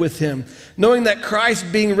live with him, knowing that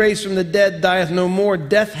Christ, being raised from the dead, dieth no more.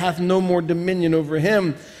 Death hath no more dominion over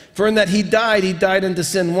him. For in that he died unto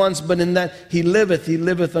sin once, but in that he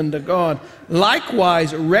liveth unto God.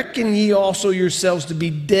 Likewise, reckon ye also yourselves to be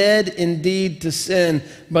dead indeed to sin,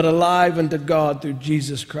 but alive unto God through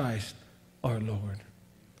Jesus Christ our Lord.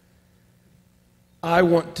 I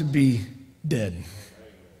want to be dead.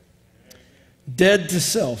 Dead to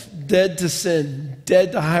self, dead to sin,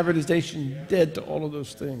 dead to hybridization, dead to all of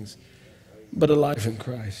those things, but alive in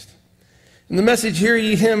Christ. In the message, Hear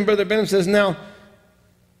Ye Him, Brother Benham says, now,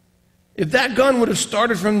 if that gun would have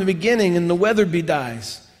started from the beginning and the Weatherby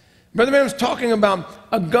dies, Brother Benham's talking about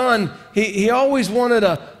a gun. He always wanted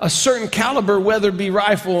a certain caliber Weatherby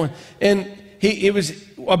rifle, and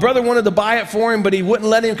a brother wanted to buy it for him, but he wouldn't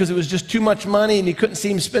let him because it was just too much money, and he couldn't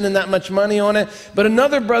see him spending that much money on it. But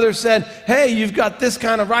another brother said, hey, you've got this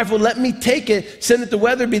kind of rifle, let me take it, send it to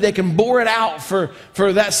Weatherby, they can bore it out for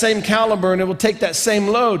that same caliber, and it will take that same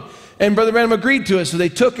load. And Brother Branham agreed to it, so they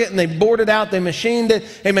took it and they bored it out, they machined it.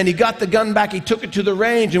 Amen. He got the gun back, he took it to the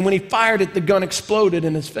range, and when he fired it, the gun exploded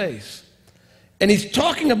in his face. And he's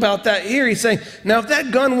talking about that here. He's saying, now if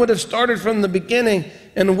that gun would have started from the beginning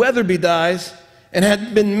in Weatherby dies and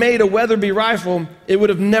had been made a Weatherby rifle, it would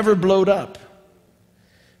have never blown up.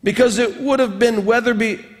 Because it would have been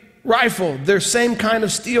Weatherby rifle, their same kind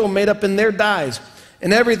of steel made up in their dies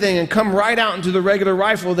and everything, and come right out into the regular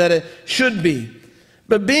rifle that it should be.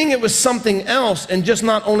 But being it was something else, and just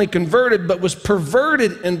not only converted, but was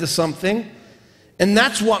perverted into something, and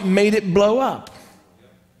that's what made it blow up.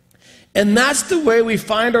 And that's the way we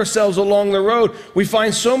find ourselves along the road. We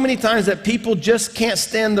find so many times that people just can't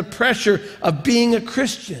stand the pressure of being a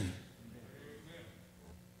Christian.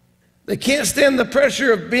 They can't stand the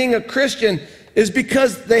pressure of being a Christian is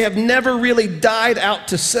because they have never really died out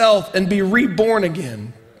to self and be reborn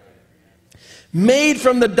again. Made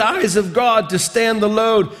from the dyes of God to stand the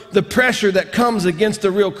load, the pressure that comes against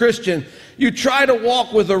a real Christian. You try to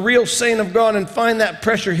walk with a real saint of God and find that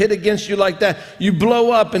pressure hit against you like that. You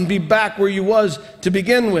blow up and be back where you was to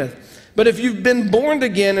begin with. But if you've been born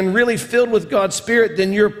again and really filled with God's Spirit,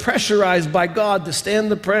 then you're pressurized by God to stand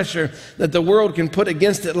the pressure that the world can put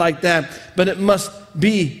against it like that. But it must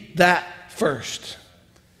be that first.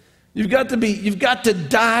 You've got to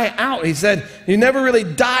die out. He said, you never really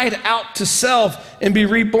died out to self and be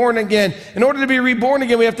reborn again. In order to be reborn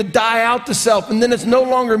again, we have to die out to self. And then it's no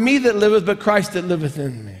longer me that liveth, but Christ that liveth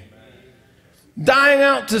in me. Dying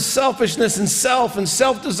out to selfishness and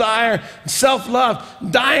self-desire and self-love.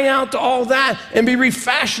 Dying out to all that and be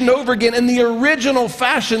refashioned over again in the original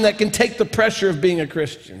fashion that can take the pressure of being a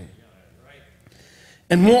Christian.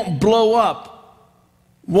 And won't blow up.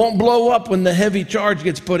 Won't blow up when the heavy charge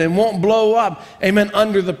gets put in. Won't blow up, amen,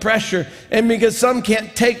 under the pressure. And because some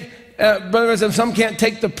can't take, some can't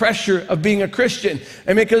take the pressure of being a Christian.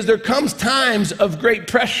 And because there comes times of great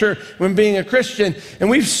pressure when being a Christian. And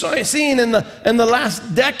we've seen in the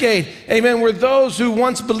last decade, amen, where those who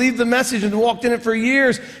once believed the message and walked in it for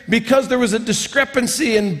years, because there was a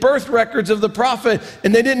discrepancy in birth records of the prophet,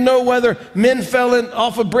 and they didn't know whether men fell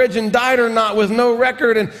off a bridge and died or not with no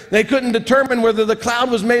record, and they couldn't determine whether the cloud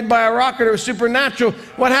was made by a rocket or supernatural.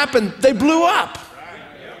 What happened? They blew up.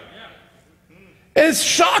 It's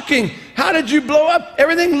shocking. How did you blow up?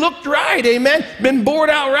 Everything looked right, amen. Been bored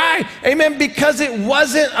out right, amen, because it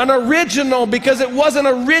wasn't an original, because it wasn't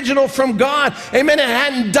original from God, amen. It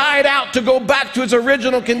hadn't died out to go back to its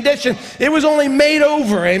original condition. It was only made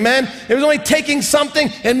over, amen. It was only taking something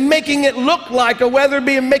and making it look like a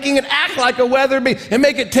Weatherby and making it act like a Weatherby and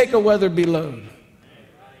make it take a Weatherby load.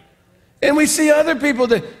 And we see other people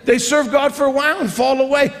that they serve God for a while and fall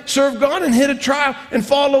away. Serve God and hit a trial and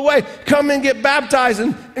fall away. Come and get baptized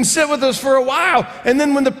and sit with us for a while. And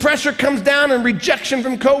then when the pressure comes down and rejection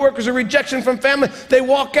from coworkers or rejection from family, they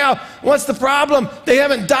walk out. What's the problem? They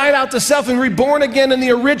haven't died out to self and reborn again in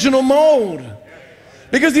the original mold.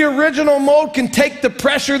 Because the original mold can take the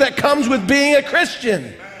pressure that comes with being a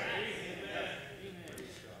Christian.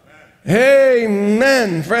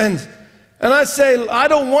 Amen, friends. And I say, I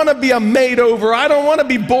don't want to be a made over. I don't want to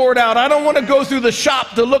be bored out. I don't want to go through the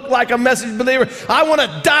shop to look like a message believer. I want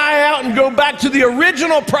to die out and go back to the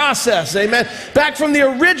original process, amen. Back from the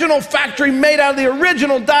original factory made out of the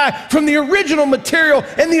original die, from the original material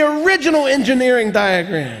and the original engineering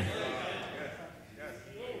diagram.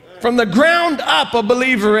 From the ground up a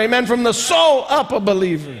believer, amen. From the soul up a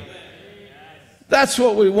believer. That's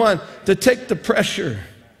what we want, to take the pressure.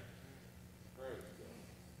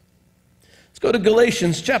 Go to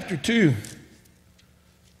Galatians chapter 2.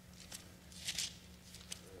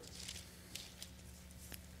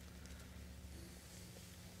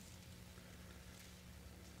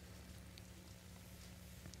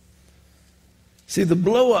 See, the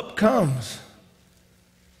blow up comes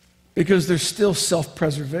because there's still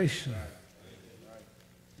self-preservation.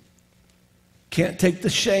 Can't take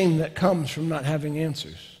the shame that comes from not having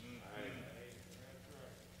answers.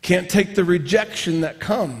 Can't take the rejection that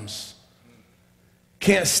comes.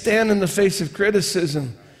 Can't stand in the face of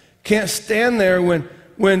criticism. Can't stand there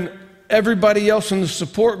when everybody else in the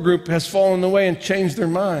support group has fallen away and changed their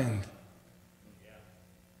mind.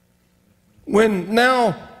 When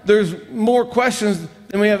now there's more questions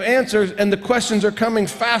than we have answers, and the questions are coming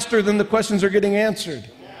faster than the questions are getting answered.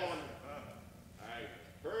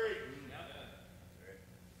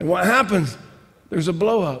 And what happens? There's a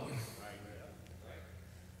blow up.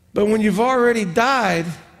 But when you've already died,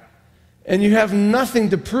 and you have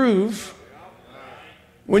nothing to prove,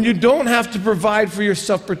 when you don't have to provide for your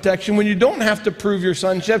self-protection, when you don't have to prove your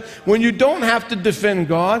sonship, when you don't have to defend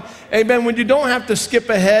God, amen, when you don't have to skip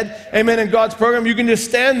ahead, amen, in God's program, you can just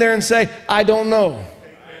stand there and say, I don't know.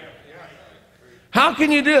 How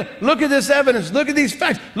can you do it? Look at this evidence. Look at these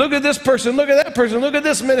facts. Look at this person. Look at that person. Look at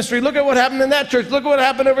this ministry. Look at what happened in that church. Look at what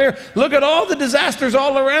happened over here. Look at all the disasters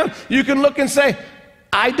all around. You can look and say,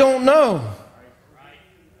 I don't know.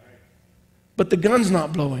 But the gun's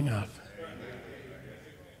not blowing up.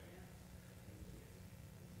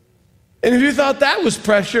 And if you thought that was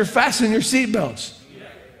pressure, fasten your seatbelts.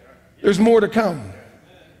 There's more to come.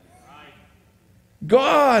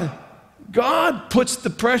 God puts the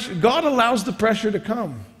pressure, God allows the pressure to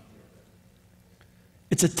come.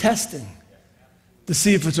 It's a testing to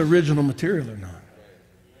see if it's original material or not.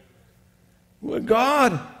 Well,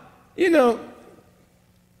 God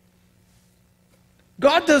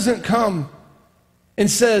doesn't come and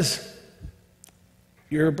says,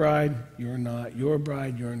 you're a bride, you're not, you're a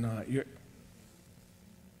bride, you're not.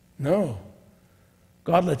 No.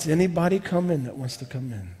 God lets anybody come in that wants to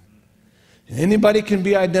come in. And anybody can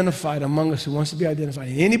be identified among us who wants to be identified.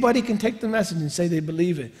 And anybody can take the message and say they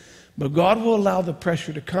believe it. But God will allow the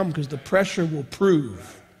pressure to come because the pressure will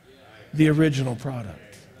prove the original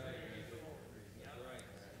product.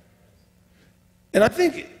 And I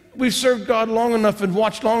think we've served God long enough and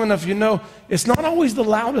watched long enough, it's not always the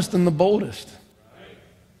loudest and the boldest.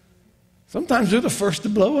 Sometimes they're the first to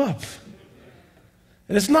blow up.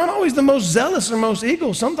 And it's not always the most zealous or most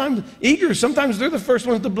eager. Sometimes they're the first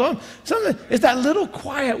ones to blow up. Sometimes it's that little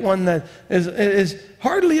quiet one that is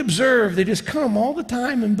hardly observed. They just come all the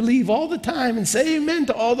time and believe all the time and say amen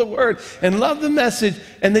to all the word and love the message.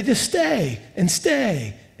 And they just stay and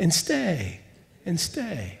stay and stay and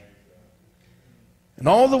stay. And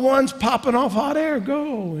all the ones popping off hot air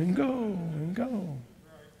go and go and go.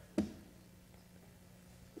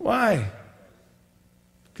 Why?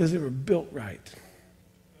 Because they were built right.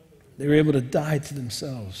 They were able to die to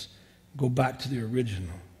themselves, go back to the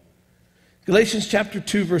original. Galatians chapter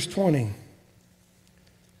 2, verse 20.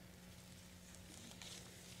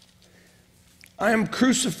 I am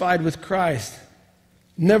crucified with Christ.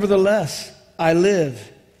 Nevertheless, I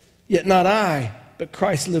live. Yet not I, but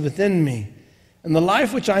Christ liveth in me. And the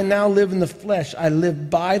life which I now live in the flesh, I live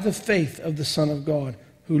by the faith of the Son of God,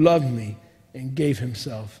 who loved me and gave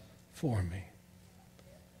himself for me.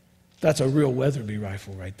 That's a real Weatherby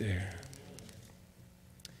rifle right there.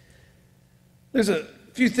 There's a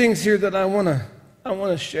few things here that I want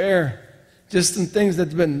to share, just some things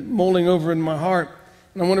that's been mulling over in my heart.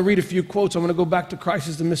 And I want to read a few quotes. I want to go back to Christ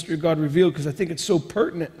is the mystery of God revealed because I think it's so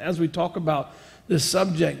pertinent as we talk about this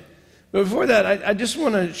subject. But before that, I just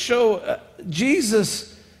want to show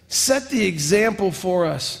Jesus set the example for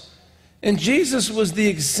us. And Jesus was the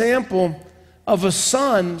example of a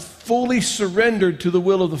son fully surrendered to the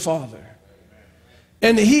will of the Father.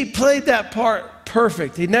 And he played that part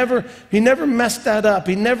perfect. He never messed that up.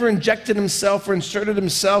 He never injected himself or inserted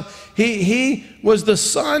himself. He was the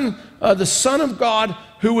Son of God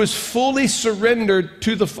who was fully surrendered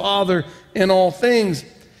to the Father in all things.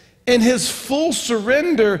 And his full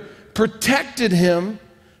surrender protected him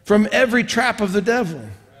from every trap of the devil.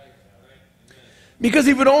 Because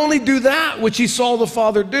he would only do that which he saw the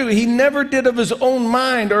Father do. He never did of his own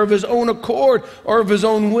mind or of his own accord or of his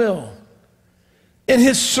own will. And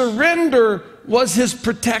his surrender was his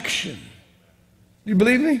protection. You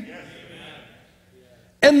believe me? Yes.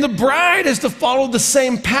 And the bride is to follow the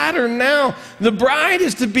same pattern now. The bride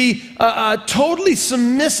is to be totally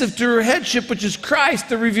submissive to her headship, which is Christ,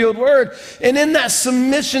 the revealed word. And in that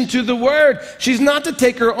submission to the word, she's not to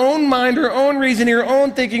take her own mind, her own reasoning, her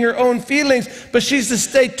own thinking, her own feelings, but she's to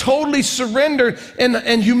stay totally surrendered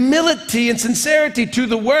in humility and sincerity to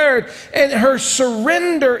the word. And her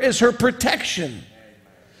surrender is her protection.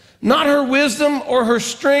 Not her wisdom or her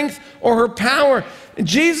strength or her power.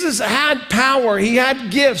 Jesus had power, he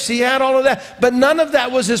had gifts, he had all of that, but none of that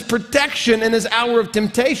was his protection in his hour of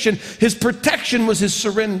temptation. His protection was his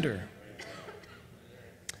surrender.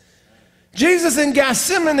 Jesus in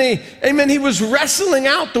Gethsemane, amen, he was wrestling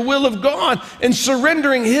out the will of God and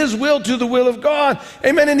surrendering his will to the will of God.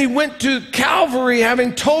 Amen, and he went to Calvary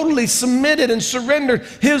having totally submitted and surrendered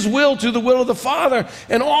his will to the will of the Father.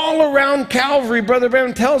 And all around Calvary, Brother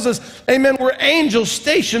Branham tells us, amen, were angels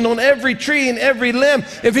stationed on every tree and every limb.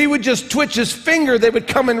 If he would just twitch his finger, they would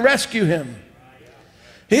come and rescue him.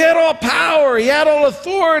 He had all power, he had all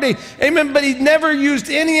authority, amen, but he never used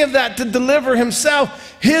any of that to deliver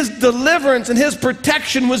himself. His deliverance and his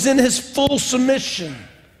protection was in his full submission.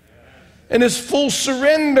 and his full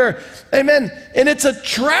surrender. Amen. And it's a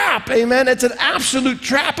trap. Amen. It's an absolute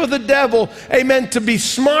trap of the devil. Amen. To be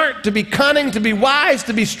smart, to be cunning, to be wise,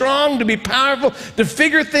 to be strong, to be powerful, to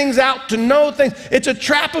figure things out, to know things. It's a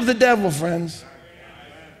trap of the devil, friends.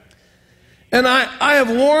 And I have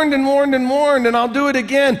warned and warned and warned, and I'll do it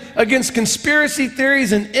again, against conspiracy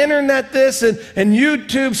theories and internet this and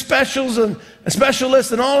YouTube specials and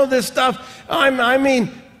specialists and all of this stuff. I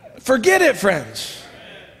mean, forget it, friends.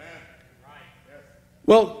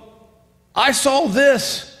 Well, I saw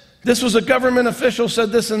this. This was a government official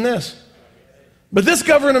said this and this. But this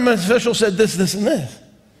government official said this, this, and this.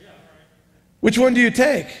 Which one do you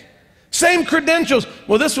take? Same credentials.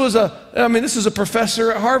 Well, this is a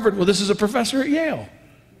professor at Harvard. Well, this is a professor at Yale.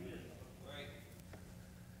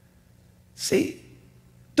 See,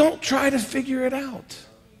 don't try to figure it out.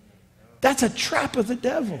 That's a trap of the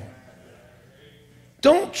devil.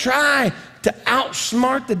 Don't try to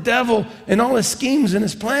outsmart the devil and all his schemes and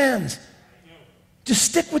his plans. Just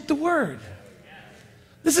stick with the word.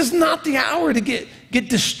 This is not the hour to get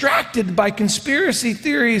distracted by conspiracy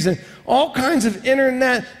theories and all kinds of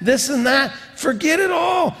internet, this and that. Forget it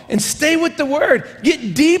all and stay with the word.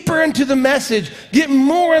 Get deeper into the message. Get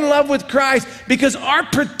more in love with Christ, because our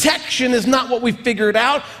protection is not what we figured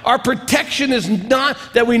out. Our protection is not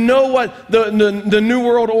that we know what the New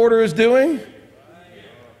World Order is doing.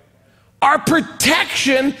 Our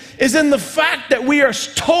protection is in the fact that we are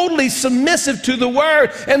totally submissive to the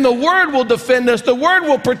Word, and the Word will defend us. The Word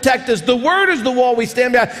will protect us. The Word is the wall we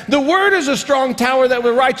stand behind. The Word is a strong tower that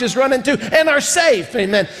the righteous run into and are safe.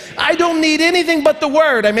 Amen. I don't need anything but the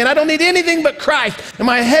Word. I mean, I don't need anything but Christ and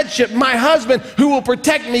my headship, my husband who will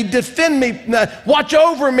protect me, defend me, watch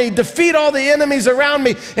over me, defeat all the enemies around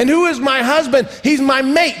me. And who is my husband? He's my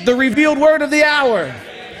mate, the revealed word of the hour.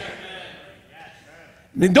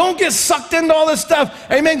 Don't get sucked into all this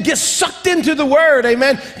stuff. Amen. Get sucked into the word.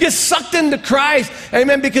 Amen. Get sucked into Christ.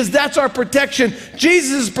 Amen. Because that's our protection.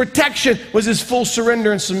 Jesus' protection was his full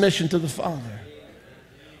surrender and submission to the Father.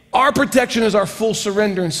 Our protection is our full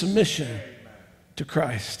surrender and submission to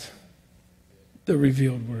Christ, the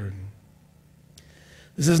revealed word.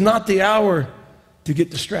 This is not the hour to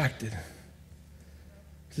get distracted.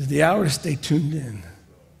 This is the hour to stay tuned in.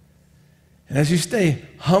 And as you stay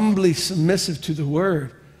humbly submissive to the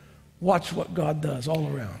word, watch what God does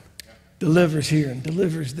all around. Delivers here and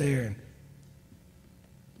delivers there.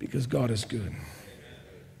 Because God is good.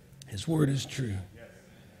 His word is true.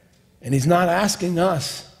 And he's not asking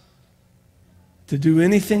us to do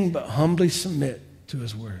anything but humbly submit to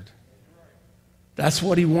his word. That's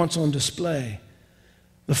what he wants on display.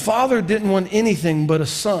 The Father didn't want anything but a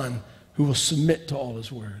son who will submit to all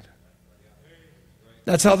his word.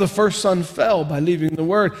 That's how the first son fell, by leaving the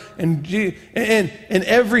word. And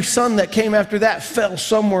every son that came after that fell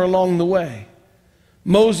somewhere along the way.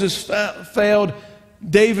 Moses failed.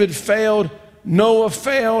 David failed. Noah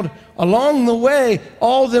failed. Along the way,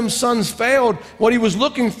 all them sons failed. What he was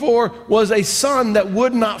looking for was a son that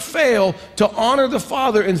would not fail, to honor the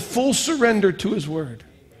Father in full surrender to his word.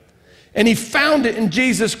 And he found it in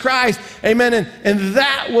Jesus Christ. Amen. And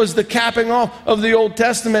that was the capping off of the Old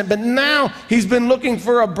Testament. But now he's been looking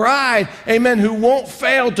for a bride, amen, who won't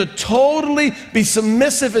fail to totally be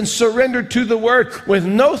submissive and surrendered to the word, with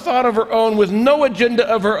no thought of her own, with no agenda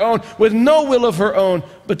of her own, with no will of her own,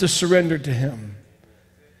 but to surrender to him.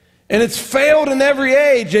 And it's failed in every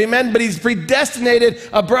age, amen, but he's predestinated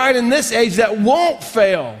a bride in this age that won't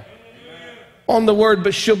fail on the word,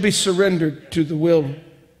 but she'll be surrendered to the will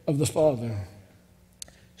of the Father.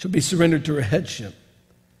 She'll be surrendered to her headship.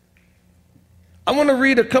 I want to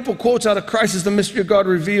read a couple quotes out of Christ is the Mystery of God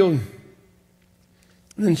Revealed,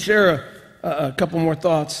 and then share a couple more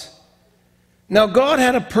thoughts. Now, God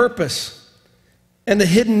had a purpose and a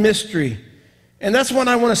hidden mystery, and that's what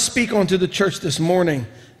I want to speak on to the church this morning,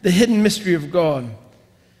 the hidden mystery of God.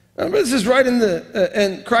 This is right in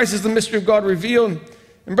and Christ is the Mystery of God Revealed,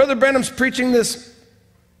 and Brother Branham's preaching this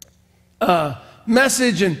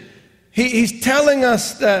message, and he's telling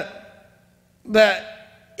us that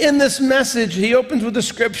in this message, he opens with the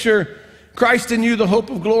scripture, Christ in you, the hope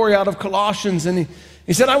of glory, out of Colossians. And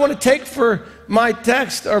he said, I want to take for my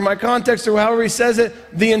text or my context, or however he says it,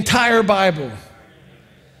 the entire Bible.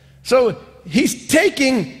 So he's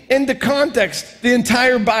taking into context the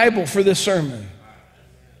entire Bible for this sermon.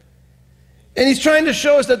 And he's trying to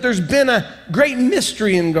show us that there's been a great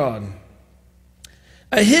mystery in God.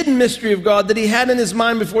 A hidden mystery of God that he had in his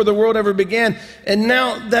mind before the world ever began. And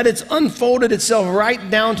now that it's unfolded itself right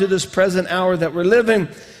down to this present hour that we're living,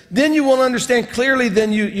 then you will understand clearly,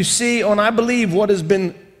 then you see on, I believe, what is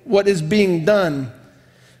being done.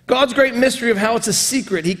 God's great mystery of how it's a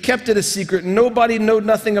secret. He kept it a secret. Nobody knew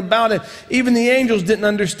nothing about it. Even the angels didn't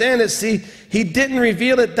understand it. See, he didn't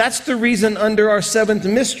reveal it. That's the reason under our seventh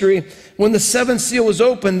mystery, when the seventh seal was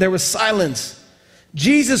opened, there was silence.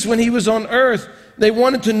 Jesus, when he was on earth, they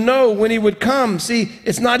wanted to know when he would come. See,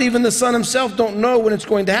 it's not even the Son himself don't know when it's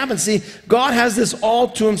going to happen. See, God has this all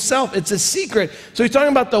to himself. It's a secret. So he's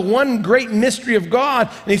talking about the one great mystery of God,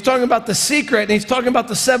 and he's talking about the secret, and he's talking about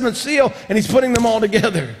the seventh seal, and he's putting them all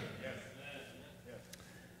together.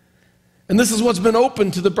 And this is what's been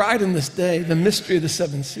opened to the bride in this day, the mystery of the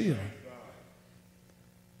seventh seal.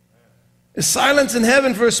 It's silence in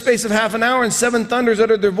heaven for a space of half an hour, and seven thunders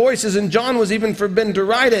uttered their voices, and John was even forbidden to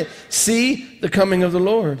write it. See, the coming of the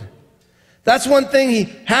Lord. That's one thing he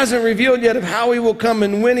hasn't revealed yet of how he will come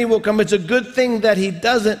and when he will come. It's a good thing that he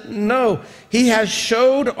doesn't know. He has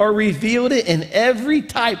showed or revealed it in every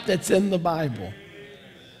type that's in the Bible.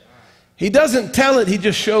 He doesn't tell it, he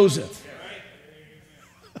just shows it.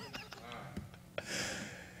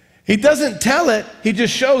 He doesn't tell it, he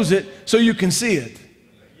just shows it so you can see it.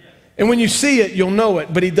 And when you see it, you'll know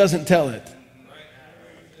it, but he doesn't tell it.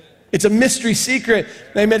 It's a mystery secret.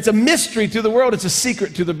 Amen. It's a mystery to the world. It's a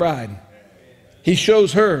secret to the bride. He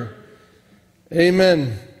shows her.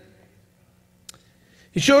 Amen.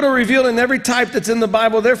 He showed or revealed in every type that's in the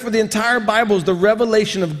Bible. Therefore, the entire Bible is the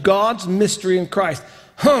revelation of God's mystery in Christ.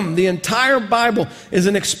 The entire Bible is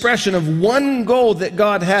an expression of one goal that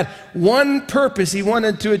God had, one purpose he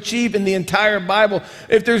wanted to achieve in the entire Bible.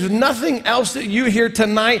 If there's nothing else that you hear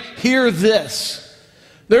tonight, hear this.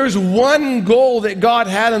 There's one goal that God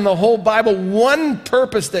had in the whole Bible, one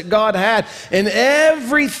purpose that God had. And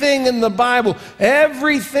everything in the Bible,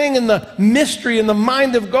 everything in the mystery in the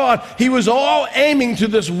mind of God, he was all aiming to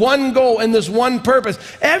this one goal and this one purpose.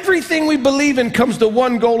 Everything we believe in comes to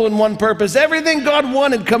one goal and one purpose. Everything God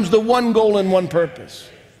wanted comes to one goal and one purpose.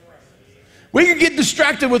 We could get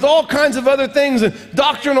distracted with all kinds of other things and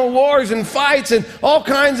doctrinal wars and fights and all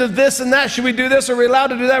kinds of this and that. Should we do this? Are we allowed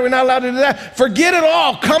to do that? We're not allowed to do that. Forget it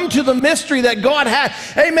all. Come to the mystery that God had.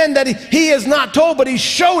 Amen. That he has not told, but he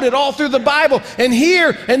showed it all through the Bible. And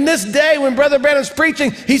here in this day when Brother Branham's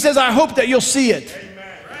preaching, he says, I hope that you'll see it.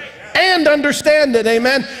 And understand it,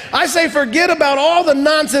 amen. I say forget about all the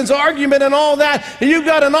nonsense argument and all that. You've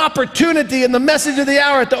got an opportunity in the message of the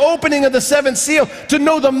hour at the opening of the seventh seal to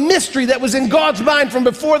know the mystery that was in God's mind from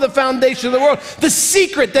before the foundation of the world. The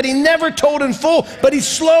secret that he never told in full, but he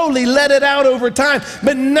slowly let it out over time.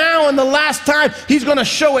 But now in the last time, he's going to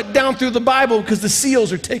show it down through the Bible because the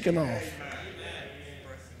seals are taken off.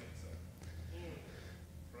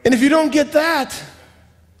 And if you don't get that,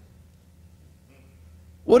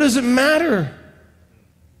 what does it matter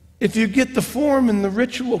if you get the form and the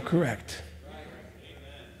ritual correct?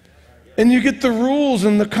 And you get the rules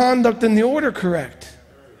and the conduct and the order correct?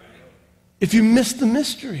 If you miss the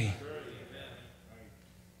mystery?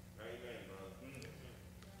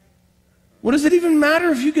 What does it even matter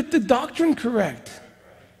if you get the doctrine correct?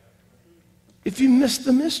 If you miss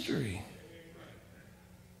the mystery?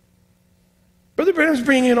 Brother Branham's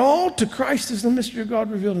bringing it all to Christ as the mystery of God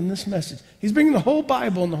revealed in this message. He's bringing the whole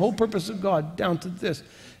Bible and the whole purpose of God down to this.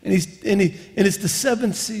 And it's the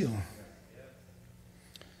seventh seal.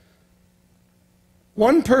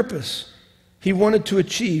 One purpose he wanted to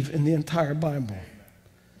achieve in the entire Bible.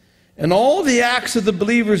 And all the acts of the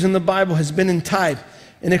believers in the Bible has been in type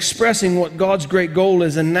in expressing what God's great goal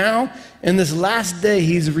is. And now, in this last day,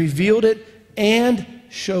 he's revealed it and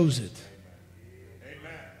shows it.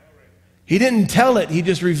 He didn't tell it, he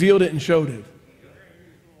just revealed it and showed it.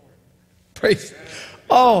 Praise.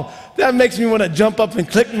 Oh, that makes me want to jump up and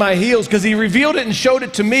click my heels because he revealed it and showed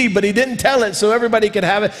it to me, but he didn't tell it so everybody could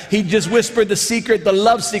have it. He just whispered the secret, the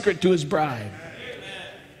love secret to his bride.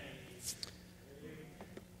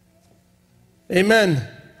 Amen.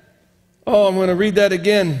 Oh, I'm going to read that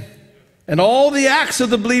again. And all the acts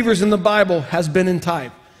of the believers in the Bible has been in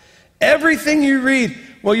type. Everything you read,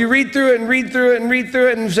 well, you read through it and read through it and read through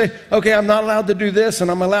it and you say, okay, I'm not allowed to do this and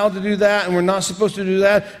I'm allowed to do that and we're not supposed to do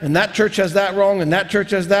that and that church has that wrong and that church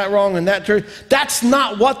has that wrong and that church. That's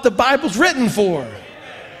not what the Bible's written for.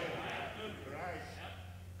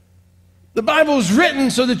 The Bible was written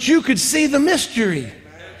so that you could see the mystery.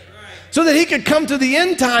 So that he could come to the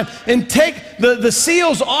end time and take the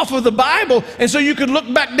seals off of the Bible, and so you could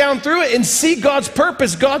look back down through it and see God's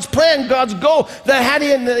purpose, God's plan, God's goal that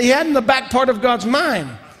he had in the back part of God's mind.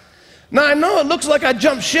 Now, I know it looks like I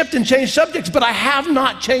jumped ship and changed subjects, but I have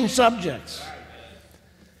not changed subjects.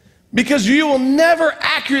 Because you will never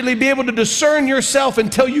accurately be able to discern yourself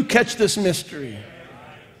until you catch this mystery.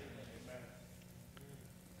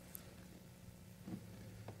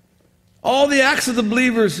 All the acts of the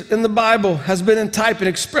believers in the Bible has been in type and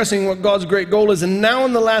expressing what God's great goal is. And now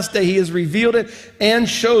in the last day, he has revealed it and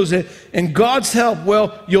shows it. And God's help,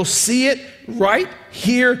 well, you'll see it right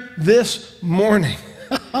here this morning.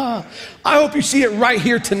 I hope you see it right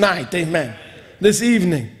here tonight, amen, this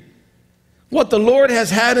evening. What the Lord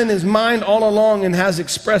has had in his mind all along and has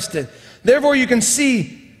expressed it. Therefore, you can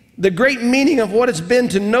see the great meaning of what it's been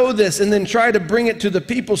to know this and then try to bring it to the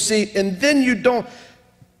people. See, and then you don't...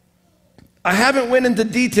 I haven't went into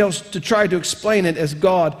details to try to explain it as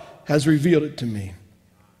God has revealed it to me.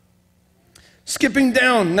 Skipping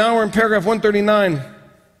down, now we're in paragraph 139.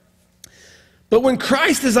 But when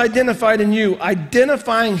Christ is identified in you,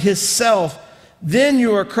 identifying his self, then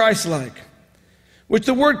you are Christ-like. Which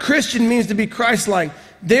the word Christian means to be Christ-like.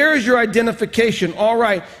 There is your identification. All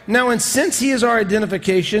right. Now, and since he is our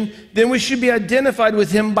identification, then we should be identified with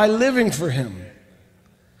him by living for him.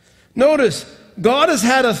 Notice, God has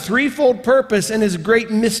had a threefold purpose in his great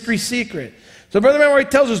mystery secret. So Brother Mallory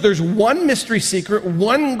tells us there's one mystery secret,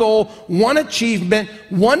 one goal, one achievement,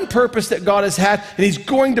 one purpose that God has had, and he's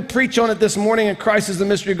going to preach on it this morning, and Christ is the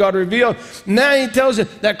mystery of God revealed. Now he tells you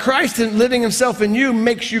that Christ living himself in you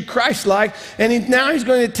makes you Christ-like, and now he's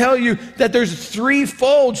going to tell you that there's three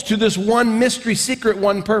folds to this one mystery secret,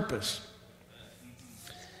 one purpose.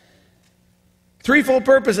 Threefold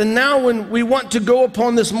purpose. And now when we want to go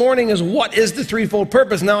upon this morning is what is the threefold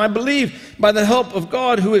purpose? Now I believe by the help of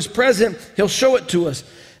God who is present, he'll show it to us.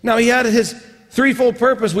 Now he had his threefold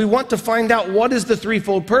purpose. We want to find out what is the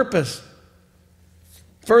threefold purpose.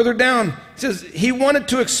 Further down, it says he wanted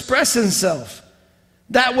to express himself.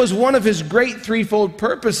 That was one of his great threefold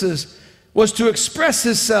purposes, was to express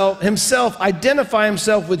himself, identify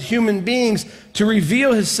himself with human beings, to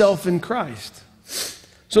reveal himself in Christ.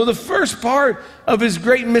 So the first part of his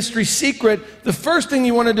great mystery secret, the first thing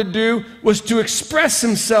he wanted to do was to express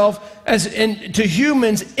himself to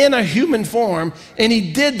humans in a human form, and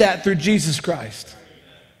he did that through Jesus Christ.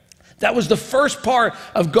 That was the first part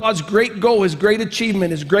of God's great goal, his great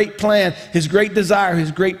achievement, his great plan, his great desire,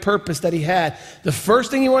 his great purpose that he had. The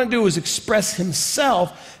first thing he wanted to do was express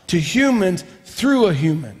himself to humans through a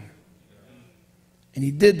human. And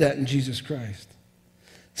he did that in Jesus Christ.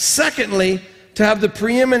 Secondly, to have the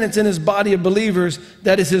preeminence in his body of believers,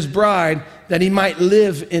 that is his bride, that he might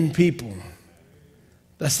live in people.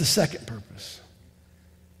 That's the second purpose.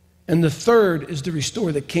 And the third is to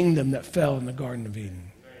restore the kingdom that fell in the Garden of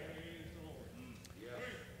Eden.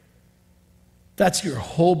 That's your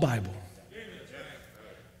whole Bible.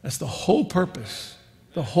 That's the whole purpose,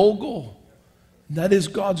 the whole goal. That is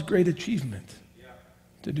God's great achievement,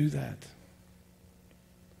 to do that.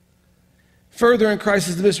 Further in Christ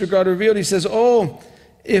is the mystery of God revealed. He says, oh,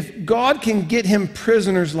 if God can get him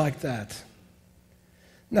prisoners like that,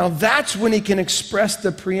 now that's when he can express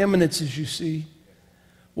the preeminence, as you see.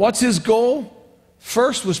 What's his goal?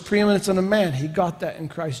 First was preeminence on a man. He got that in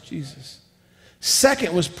Christ Jesus.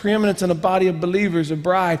 Second was preeminence in a body of believers, a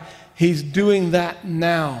bride. He's doing that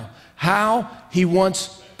now. How? He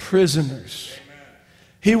wants prisoners.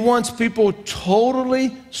 He wants people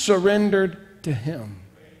totally surrendered to him.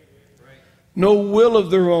 No will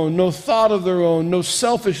of their own, no thought of their own, no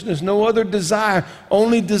selfishness, no other desire,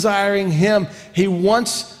 only desiring him.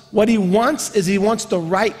 What he wants is he wants the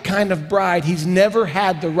right kind of bride. He's never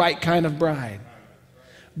had the right kind of bride.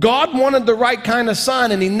 God wanted the right kind of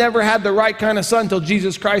son, and he never had the right kind of son until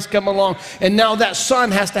Jesus Christ came along. And now that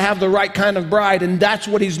son has to have the right kind of bride, and that's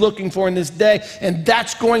what he's looking for in this day. And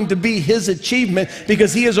that's going to be his achievement,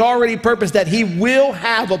 because he has already purposed that he will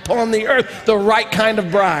have upon the earth the right kind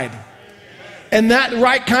of bride. And that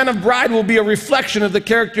right kind of bride will be a reflection of the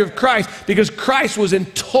character of Christ, because Christ was in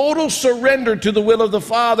total surrender to the will of the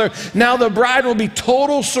Father. Now the bride will be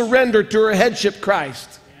total surrender to her headship,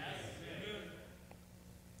 Christ.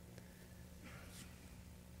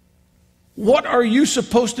 What are you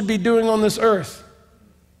supposed to be doing on this earth?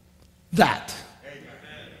 That.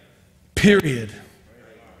 Period.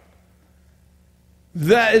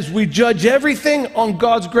 That is, we judge everything on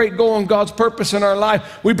God's great goal and God's purpose in our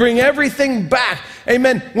life. We bring everything back.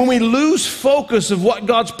 Amen. When we lose focus of what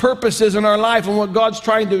God's purpose is in our life and what God's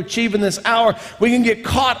trying to achieve in this hour, we can get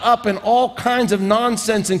caught up in all kinds of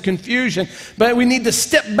nonsense and confusion. But we need to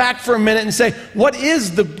step back for a minute and say, what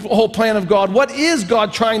is the whole plan of God? What is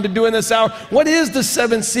God trying to do in this hour? What is the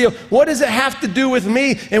seventh seal? What does it have to do with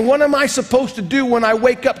me? And what am I supposed to do when I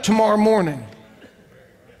wake up tomorrow morning?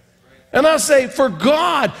 And I say, for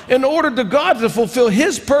God, in order to God to fulfill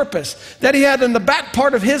his purpose that he had in the back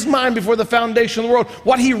part of his mind before the foundation of the world,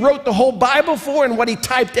 what he wrote the whole Bible for and what he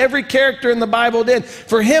typed every character in the Bible did,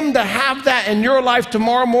 for him to have that in your life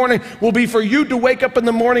tomorrow morning will be for you to wake up in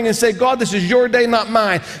the morning and say, God, this is your day, not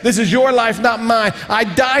mine. This is your life, not mine. I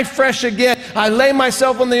die fresh again. I lay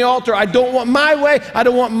myself on the altar. I don't want my way. I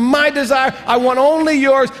don't want my desire. I want only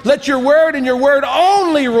yours. Let your word and your word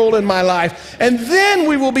only rule in my life. And then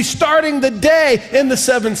we will be starting the day in the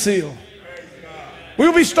seventh seal.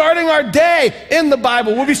 We'll be starting our day in the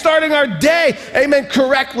Bible. We'll be starting our day, amen,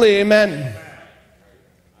 correctly, amen.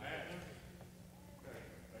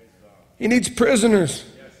 He needs prisoners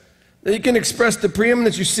that he can express the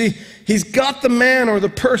preeminence. You see, he's got the man or the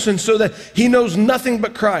person so that he knows nothing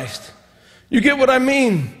but Christ. You get what I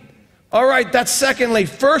mean? All right, that's secondly.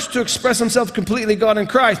 First, to express himself completely God in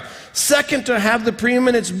Christ. Second, to have the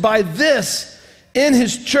preeminence by this in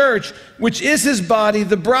his church, which is his body,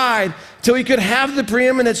 the bride, till he could have the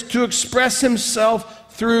preeminence to express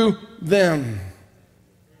himself through them.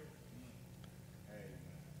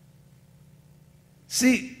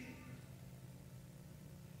 See,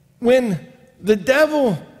 when the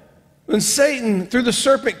devil, when Satan, through the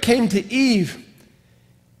serpent, came to Eve,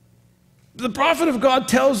 the prophet of God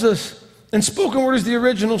tells us, and spoken word is the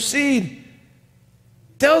original seed,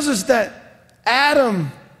 tells us that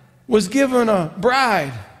Adam was given a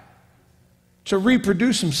bride to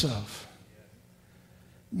reproduce himself.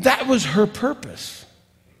 That was her purpose.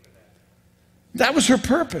 That was her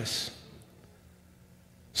purpose.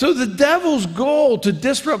 So the devil's goal to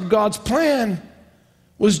disrupt God's plan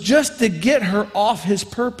was just to get her off his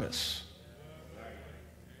purpose.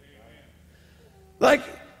 Like,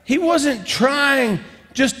 he wasn't trying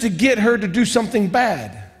just to get her to do something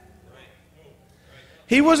bad.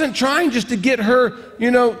 He wasn't trying just to get her,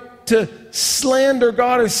 to slander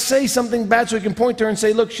God or say something bad so he can point to her and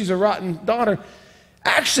say, look, she's a rotten daughter.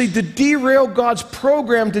 Actually, to derail God's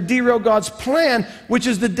program, to derail God's plan, which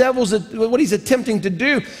is the devil's, what he's attempting to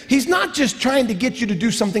do. He's not just trying to get you to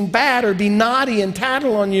do something bad or be naughty and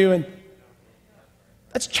tattle on you. And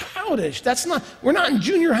that's childish. We're not in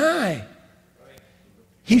junior high.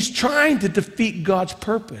 He's trying to defeat God's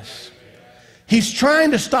purpose. He's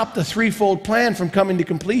trying to stop the threefold plan from coming to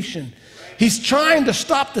completion. He's trying to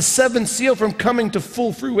stop the seventh seal from coming to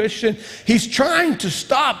full fruition. He's trying to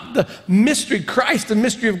stop the mystery, Christ, the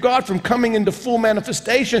mystery of God, from coming into full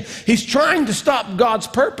manifestation. He's trying to stop God's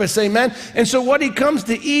purpose, amen? And so what he comes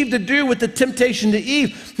to Eve to do with the temptation to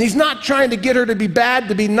Eve, he's not trying to get her to be bad,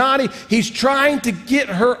 to be naughty. He's trying to get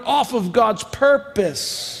her off of God's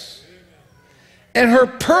purpose. And her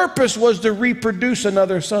purpose was to reproduce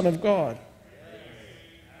another son of God.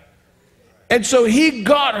 And so he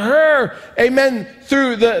got her, amen,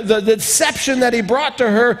 through the deception that he brought to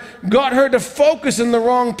her, got her to focus in the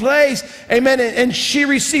wrong place, amen, and she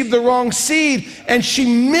received the wrong seed, and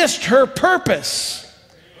she missed her purpose.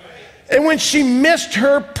 And when she missed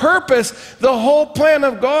her purpose, the whole plan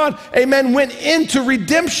of God, amen, went into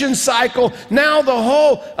redemption cycle. Now the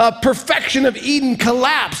whole perfection of Eden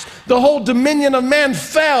collapsed. The whole dominion of man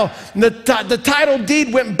fell. The title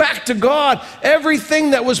deed went back to God.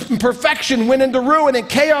 Everything that was perfection went into ruin, and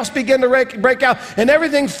chaos began to break out, and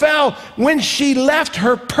everything fell when she left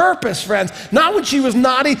her purpose, friends. Not when she was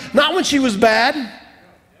naughty, not when she was bad.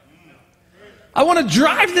 I want to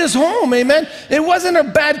drive this home, amen. It wasn't her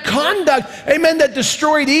bad conduct, amen, that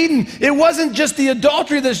destroyed Eden. It wasn't just the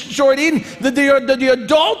adultery that destroyed Eden. The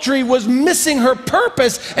adultery was missing her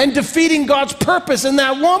purpose and defeating God's purpose in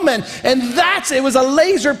that woman. And it was a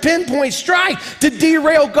laser pinpoint strike to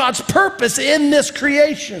derail God's purpose in this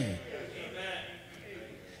creation.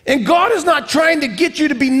 And God is not trying to get you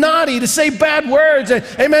to be naughty, to say bad words,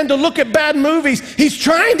 amen, to look at bad movies. He's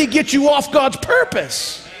trying to get you off God's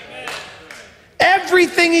purpose.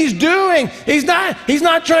 Everything he's doing, he's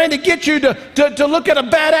not trying to get you to look at a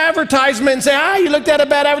bad advertisement and say, you looked at a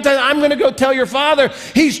bad advertisement, I'm going to go tell your father.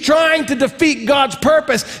 He's trying to defeat God's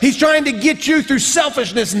purpose. He's trying to get you through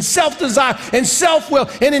selfishness and self-desire and self-will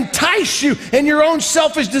and entice you in your own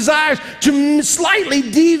selfish desires to slightly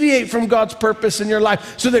deviate from God's purpose in your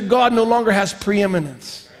life so that God no longer has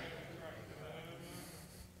preeminence.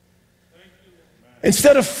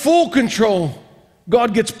 Instead of full control,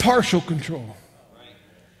 God gets partial control.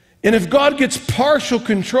 And if God gets partial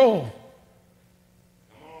control,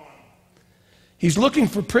 he's looking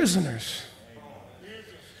for prisoners.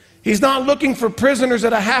 He's not looking for prisoners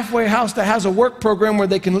at a halfway house that has a work program where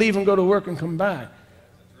they can leave and go to work and come back.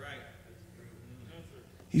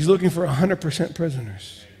 He's looking for 100%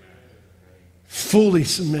 prisoners, fully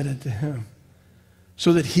submitted to him,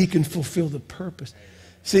 so that he can fulfill the purpose.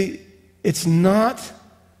 See, It's not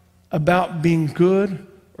about being good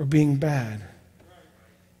or being bad.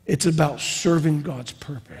 It's about serving God's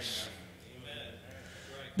purpose.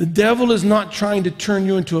 The devil is not trying to turn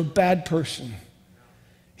you into a bad person.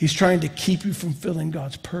 He's trying to keep you from fulfilling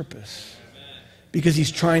God's purpose because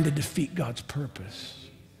he's trying to defeat God's purpose.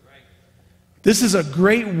 This is a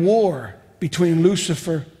great war between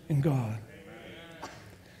Lucifer and God.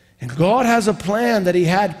 And God has a plan that he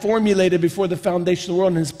had formulated before the foundation of the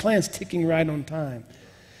world, and his plan's ticking right on time.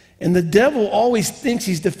 And the devil always thinks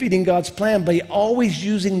he's defeating God's plan, but he's always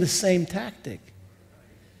using the same tactic.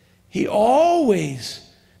 He always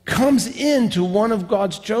comes into one of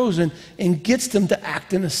God's chosen and gets them to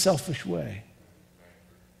act in a selfish way.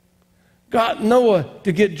 Got Noah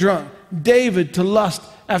to get drunk, David to lust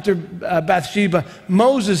after Bathsheba,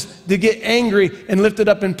 Moses to get angry and lift it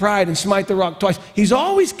up in pride and smite the rock twice. He's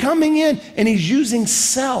always coming in and he's using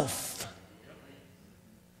self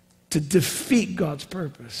to defeat God's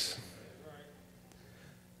purpose.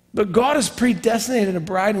 But God has predestinated a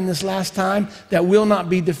bride in this last time that will not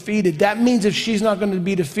be defeated. That means if she's not going to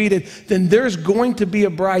be defeated, then there's going to be a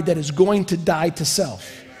bride that is going to die to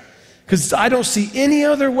self. Because I don't see any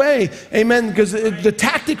other way. Amen. Because the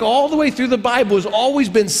tactic all the way through the Bible has always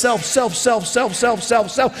been self.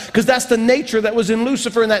 Because that's the nature that was in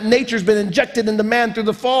Lucifer, and that nature's been injected into man through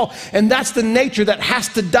the fall. And that's the nature that has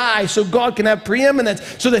to die so God can have preeminence,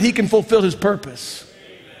 so that he can fulfill his purpose.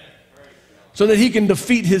 So that he can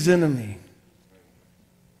defeat his enemy.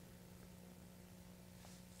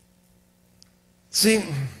 See,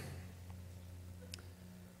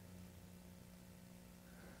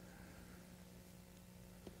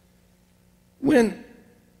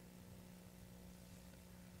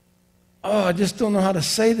 I just don't know how to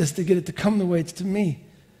say this to get it to come the way it's to me.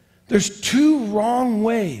 There's two wrong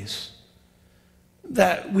ways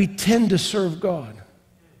that we tend to serve God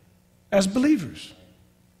as believers.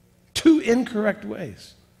 Two incorrect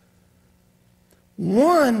ways.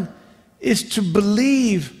 One is to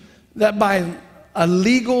believe that by a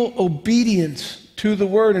legal obedience to the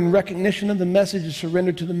word and recognition of the message and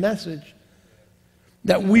surrender to the message,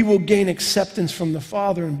 that we will gain acceptance from the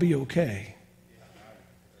Father and be okay.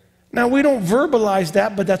 Now, we don't verbalize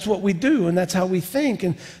that, but that's what we do, and that's how we think.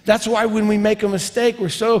 And that's why when we make a mistake, we're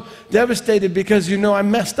so devastated because, I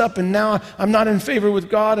messed up, and now I'm not in favor with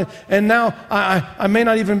God, and now I may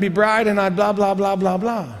not even be bride, and I blah, blah, blah, blah,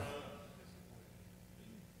 blah.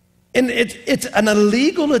 And it's an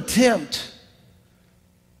illegal attempt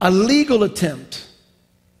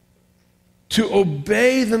to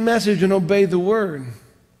obey the message and obey the word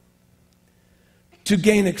to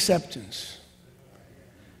gain acceptance.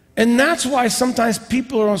 And that's why sometimes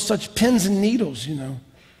people are on such pins and needles,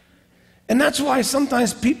 And that's why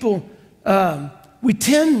sometimes people, we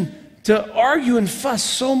tend to argue and fuss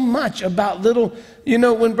so much about little,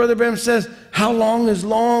 when Brother Branham says, how long is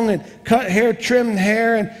long, and cut hair, trimmed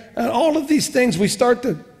hair, and all of these things we start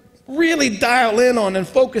to really dial in on and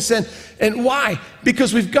focus in. And why?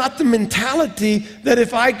 Because we've got the mentality that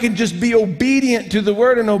if I can just be obedient to the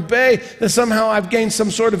word and obey, that somehow I've gained some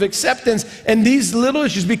sort of acceptance, and these little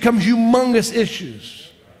issues become humongous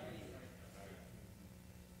issues.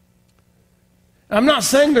 I'm not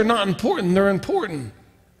saying they're not important, they're important.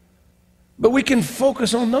 But we can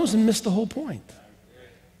focus on those and miss the whole point.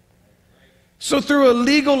 So through a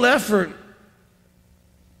legal effort,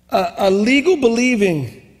 a legal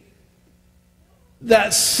believing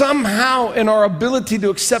that somehow in our ability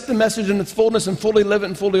to accept the message in its fullness and fully live it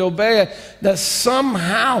and fully obey it, that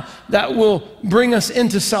somehow that will bring us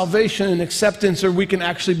into salvation and acceptance, or we can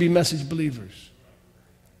actually be message believers.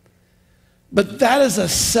 But that is a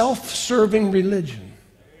self-serving religion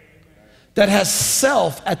that has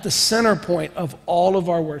self at the center point of all of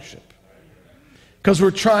our worship, because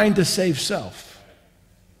we're trying to save self.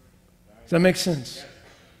 Does that make sense?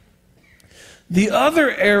 The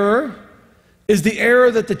other error is the error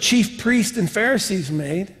that the chief priests and Pharisees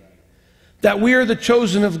made, that we are the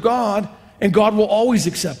chosen of God and God will always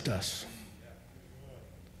accept us.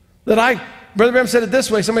 Brother Branham said it this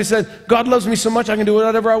way. Somebody said, God loves me so much I can do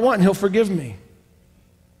whatever I want and he'll forgive me.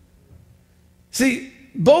 See,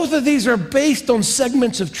 both of these are based on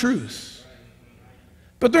segments of truth,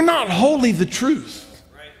 but they're not wholly the truth.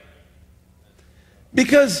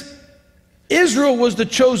 Because Israel was the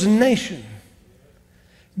chosen nation.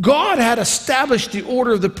 God had established the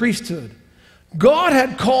order of the priesthood. God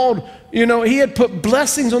had called, he had put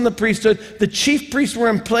blessings on the priesthood. The chief priests were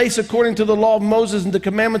in place according to the law of Moses and the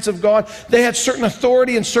commandments of God. They had certain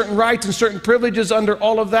authority and certain rights and certain privileges under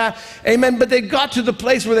all of that. Amen. But they got to the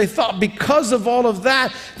place where they thought because of all of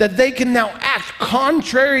that they can now act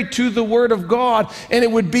contrary to the word of God and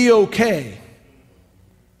it would be okay.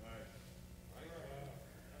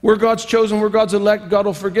 We're God's chosen, we're God's elect, God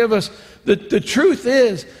will forgive us. The truth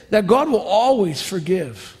is that God will always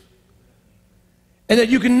forgive. And that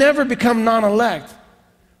you can never become non-elect.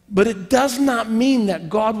 But it does not mean that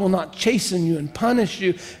God will not chasten you and punish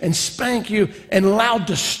you and spank you and allow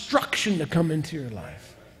destruction to come into your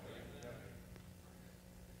life.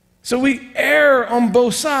 So we err on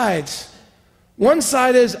both sides. One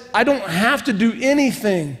side is, I don't have to do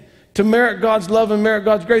anything to merit God's love and merit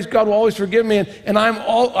God's grace. God will always forgive me, and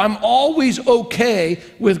I'm always okay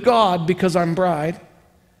with God because I'm bride.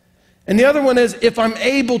 And the other one is, if I'm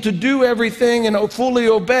able to do everything and fully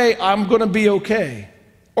obey, I'm going to be okay.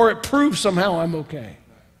 Or it proves somehow I'm okay.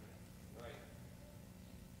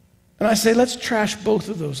 And I say, let's trash both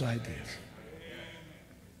of those ideas.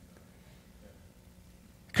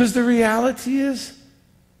 Because the reality is,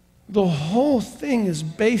 the whole thing is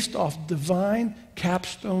based off divine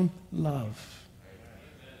capstone love.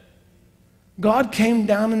 God came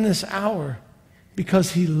down in this hour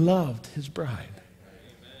because he loved his bride.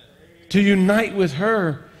 To unite with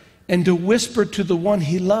her and to whisper to the one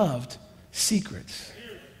he loved secrets.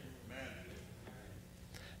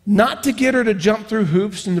 Not to get her to jump through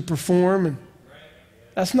hoops and to perform. And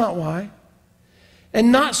that's not why.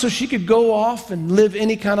 And not so she could go off and live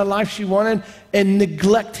any kind of life she wanted and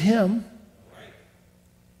neglect him.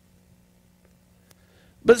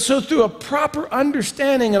 But so through a proper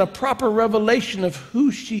understanding and a proper revelation of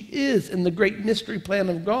who she is in the great mystery plan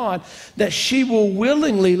of God, that she will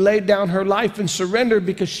willingly lay down her life and surrender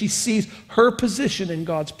because she sees her position in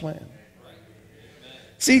God's plan.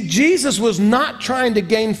 See, Jesus was not trying to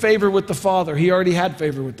gain favor with the Father. He already had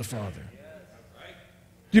favor with the Father.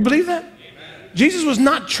 Do you believe that? Jesus was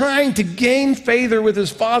not trying to gain favor with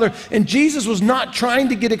his Father, and Jesus was not trying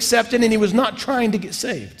to get accepted, and he was not trying to get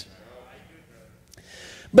saved.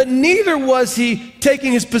 But neither was he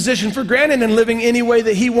taking his position for granted and living any way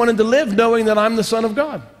that he wanted to live, knowing that I'm the Son of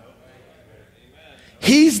God.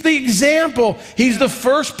 He's the example. He's the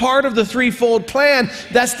first part of the threefold plan.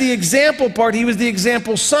 That's the example part. He was the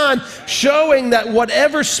example son, showing that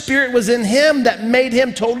whatever spirit was in him that made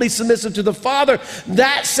him totally submissive to the Father,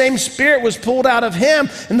 that same spirit was pulled out of him,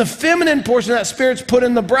 and the feminine portion of that spirit's put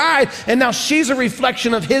in the bride, and now she's a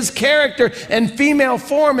reflection of his character and female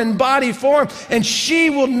form and body form, and she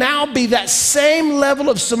will now be that same level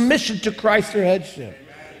of submission to Christ, her headship.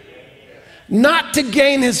 Not to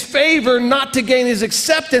gain his favor, not to gain his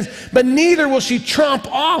acceptance, but neither will she tromp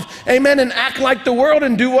off, amen, and act like the world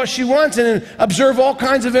and do what she wants and observe all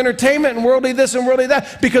kinds of entertainment and worldly this and worldly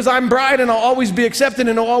that because I'm bride and I'll always be accepted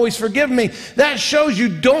and he'll always forgive me. That shows you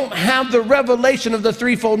don't have the revelation of the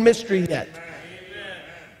threefold mystery yet.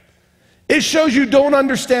 It shows you don't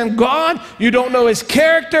understand God, you don't know his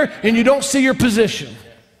character, and you don't see your position.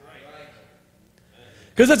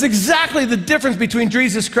 Because that's exactly the difference between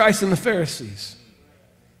Jesus Christ and the Pharisees.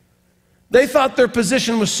 They thought their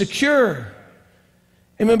position was secure.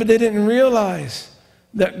 Amen, but they didn't realize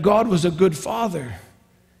that God was a good father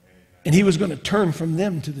and he was going to turn from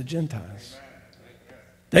them to the Gentiles.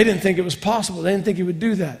 They didn't think it was possible. They didn't think he would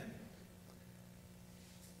do that.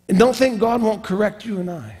 And don't think God won't correct you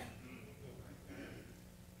and I.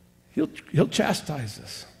 He'll chastise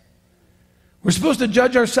us. We're supposed to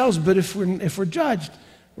judge ourselves, but if we're judged,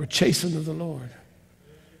 we're chastened of the Lord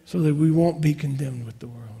so that we won't be condemned with the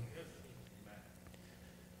world.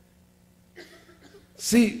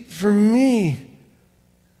 See, for me,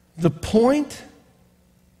 the point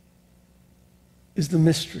is the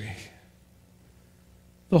mystery.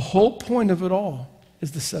 The whole point of it all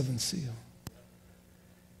is the seventh seal.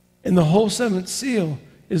 And the whole seventh seal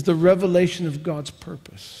is the revelation of God's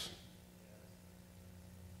purpose.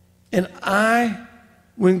 And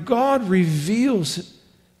when God reveals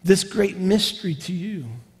this great mystery to you,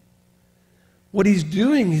 what he's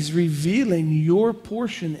doing is revealing your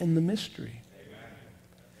portion in the mystery.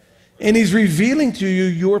 And he's revealing to you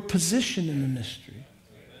your position in the mystery.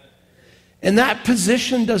 And that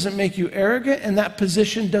position doesn't make you arrogant, and that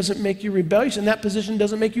position doesn't make you rebellious, and that position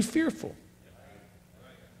doesn't make you fearful.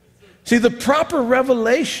 See, the proper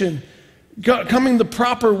revelation, coming the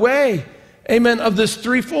proper way, amen, of this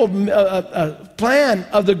threefold plan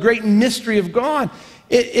of the great mystery of God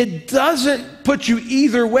it doesn't put you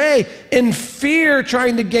either way, in fear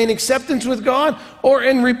trying to gain acceptance with God, or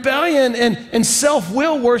in rebellion and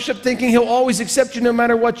self-will worship, thinking he'll always accept you no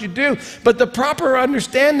matter what you do. But the proper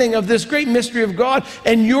understanding of this great mystery of God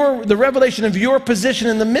and the revelation of your position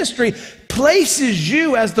in the mystery places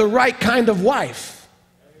you as the right kind of wife.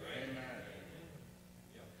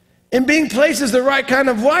 And being placed as the right kind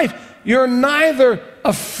of wife, you're neither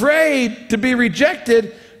afraid to be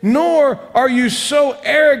rejected, nor are you so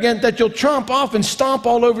arrogant that you'll tromp off and stomp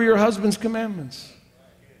all over your husband's commandments.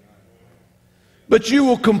 But you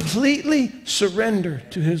will completely surrender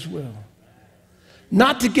to his will.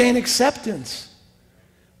 Not to gain acceptance,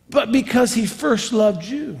 but because he first loved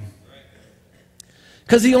you.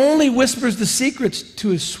 Because he only whispers the secrets to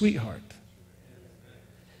his sweetheart.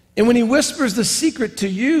 And when he whispers the secret to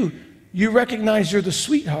you, you recognize you're the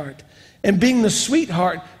sweetheart. And being the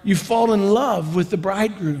sweetheart, you fall in love with the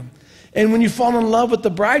bridegroom. And when you fall in love with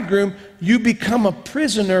the bridegroom, you become a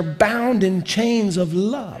prisoner bound in chains of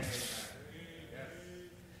love.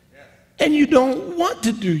 And you don't want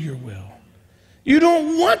to do your will. You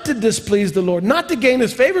don't want to displease the Lord, not to gain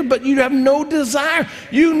his favor, but you have no desire.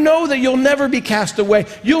 You know that you'll never be cast away.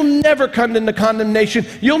 You'll never come into condemnation.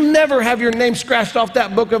 You'll never have your name scratched off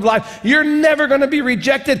that book of life. You're never going to be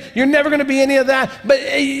rejected. You're never going to be any of that.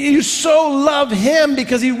 But you so love him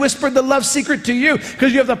because he whispered the love secret to you,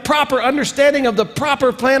 because you have the proper understanding of the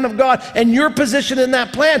proper plan of God and your position in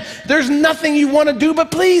that plan. There's nothing you want to do but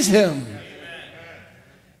please him.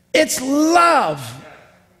 It's love.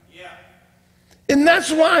 And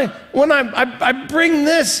that's why when I bring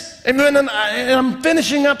this, and I'm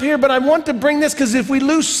finishing up here, but I want to bring this because if we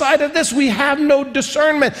lose sight of this, we have no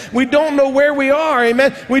discernment. We don't know where we are,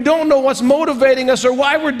 amen? We don't know what's motivating us or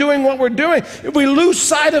why we're doing what we're doing. If we lose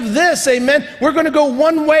sight of this, amen, we're going to go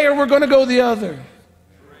one way or we're going to go the other.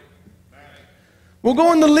 We'll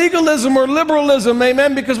go into legalism or liberalism,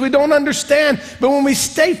 amen, because we don't understand. But when we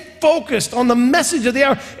stay focused on the message of the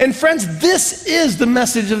hour, and friends, this is the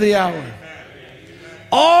message of the hour.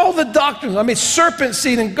 All the doctrines, I mean, serpent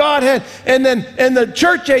seed and Godhead, and the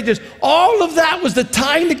church ages, all of that was the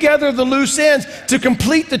tying together of the loose ends to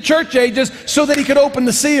complete the church ages so that he could open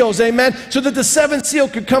the seals, amen, so that the seventh seal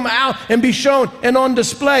could come out and be shown and on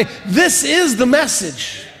display. This is the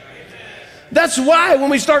message. That's why when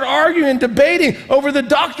we start arguing and debating over the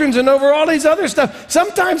doctrines and over all these other stuff,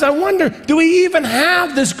 sometimes I wonder, do we even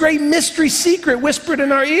have this great mystery secret whispered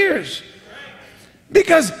in our ears?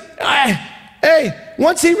 Because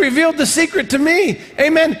once he revealed the secret to me,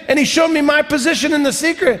 amen, and he showed me my position in the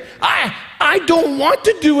secret, I don't want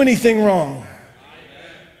to do anything wrong.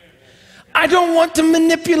 I don't want to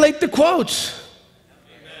manipulate the quotes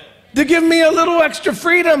to give me a little extra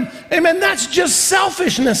freedom. Amen, that's just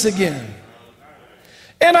selfishness again.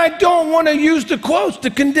 And I don't want to use the quotes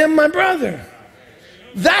to condemn my brother.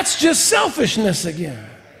 That's just selfishness again.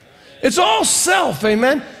 It's all self,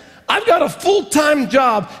 amen. I've got a full-time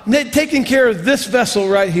job taking care of this vessel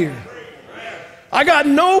right here. I got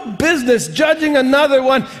no business judging another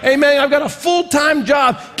one. Amen. I've got a full-time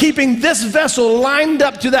job keeping this vessel lined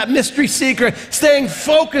up to that mystery secret, staying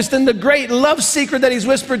focused in the great love secret that he's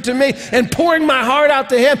whispered to me, and pouring my heart out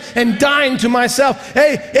to him and dying to myself.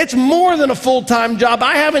 Hey, it's more than a full-time job.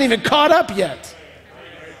 I haven't even caught up yet.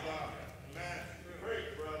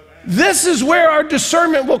 This is where our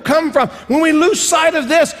discernment will come from. When we lose sight of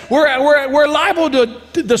this, we're liable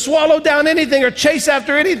to swallow down anything or chase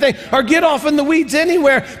after anything or get off in the weeds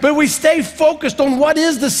anywhere. But we stay focused on what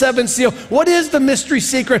is the seventh seal, what is the mystery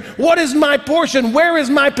secret, what is my portion, where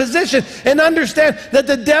is my position, and understand that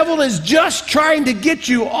the devil is just trying to get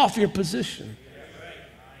you off your position.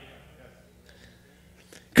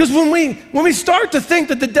 Because when we start to think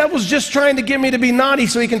that the devil's just trying to get me to be naughty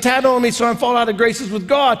so he can tattle on me so I fall out of graces with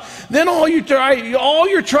God, then all you're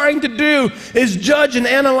trying to do is judge and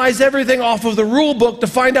analyze everything off of the rule book to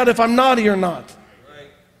find out if I'm naughty or not.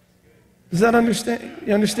 Does that understand?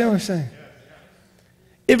 You understand what I'm saying?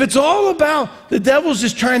 If it's all about the devil's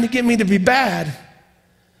just trying to get me to be bad,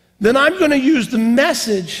 then I'm going to use the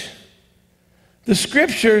message, the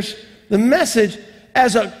scriptures, the message,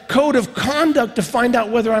 as a code of conduct to find out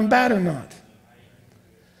whether I'm bad or not.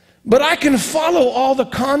 But I can follow all the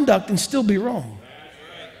conduct and still be wrong.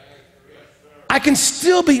 I can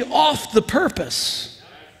still be off the purpose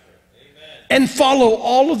and follow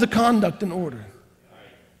all of the conduct in order.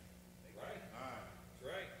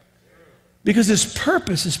 Because his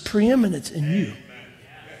purpose is preeminence in you.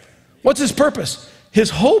 What's his purpose? His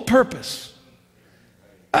whole purpose.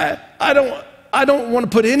 I don't want to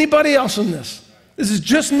put anybody else in this. This is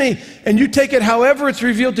just me, and you take it however it's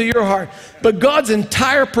revealed to your heart. But God's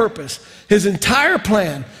entire purpose, his entire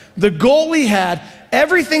plan, the goal he had,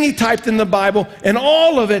 everything he typed in the Bible, and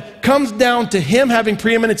all of it comes down to him having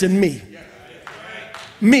preeminence in me.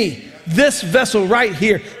 Me. This vessel right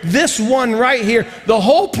here, this one right here, the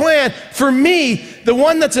whole plan for me, the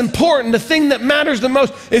one that's important, the thing that matters the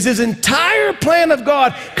most is his entire plan of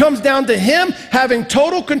God comes down to him having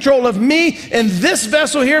total control of me and this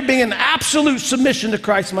vessel here being in absolute submission to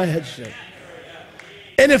Christ, my headship.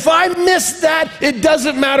 And if I miss that, it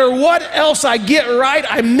doesn't matter what else I get right,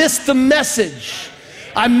 I miss the message.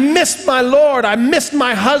 I missed my Lord, I missed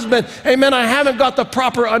my husband, amen, I haven't got the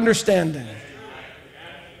proper understanding.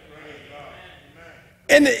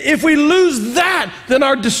 And if we lose that, then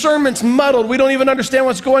our discernment's muddled. We don't even understand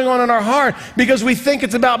what's going on in our heart because we think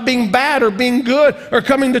it's about being bad or being good or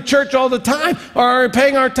coming to church all the time or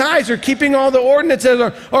paying our tithes or keeping all the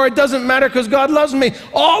ordinances or it doesn't matter because God loves me.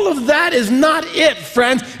 All of that is not it,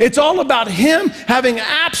 friends. It's all about him having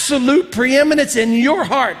absolute preeminence in your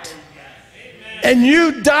heart. And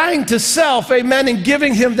you dying to self, amen, and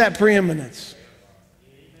giving him that preeminence.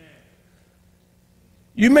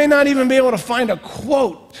 You may not even be able to find a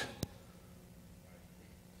quote,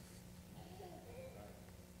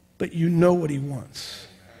 but you know what he wants.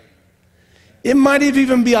 It might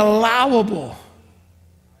even be allowable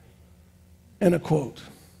in a quote.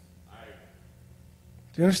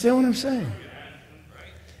 Do you understand what I'm saying?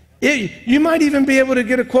 You might even be able to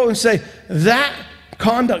get a quote and say, that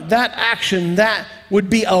conduct, that action, that would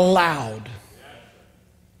be allowed.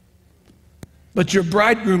 But your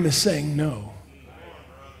bridegroom is saying no.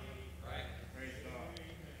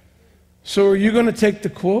 So are you going to take the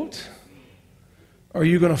quote, or are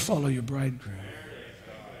you going to follow your bridegroom?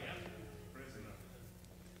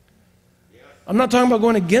 I'm not talking about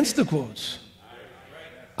going against the quotes.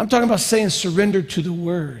 I'm talking about saying surrender to the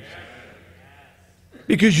word.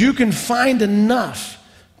 Because you can find enough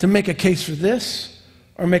to make a case for this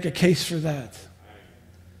or make a case for that.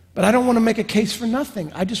 But I don't want to make a case for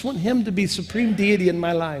nothing. I just want him to be supreme deity in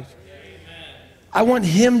my life. I want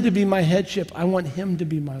him to be my headship. I want him to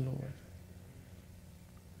be my Lord.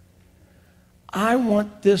 I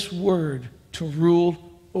want this word to rule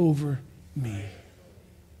over me.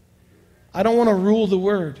 I don't want to rule the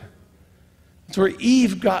word. That's where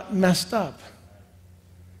Eve got messed up.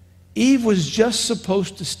 Eve was just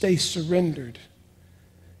supposed to stay surrendered.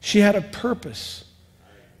 She had a purpose.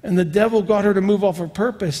 And the devil got her to move off her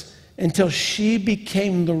purpose until she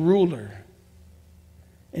became the ruler.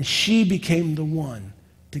 And she became the one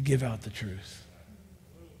to give out the truth.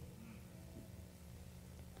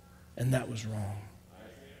 And that was wrong.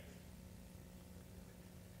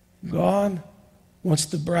 God wants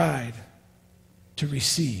the bride to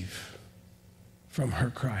receive from her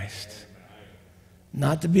Christ.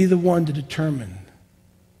 Not to be the one to determine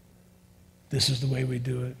this is the way we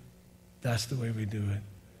do it, that's the way we do it.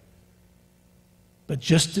 But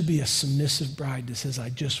just to be a submissive bride that says, I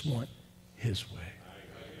just want his way.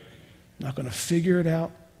 Not going to figure it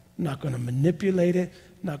out, not going to manipulate it,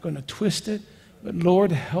 not going to twist it. But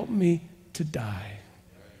Lord, help me to die.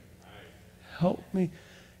 Help me.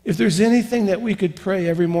 If there's anything that we could pray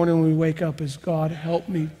every morning when we wake up is, God, help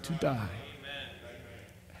me to die.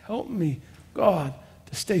 Help me, God,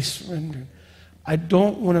 to stay surrendered. I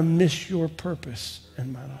don't want to miss your purpose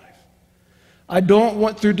in my life. I don't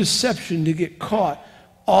want through deception to get caught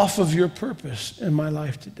off of your purpose in my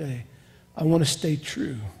life today. I want to stay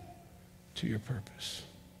true to your purpose.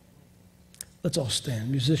 Let's all stand.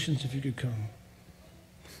 Musicians, if you could come.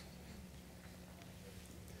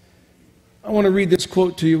 I want to read this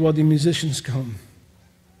quote to you while the musicians come.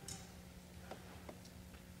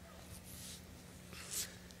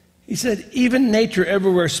 He said, even nature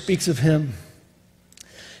everywhere speaks of him.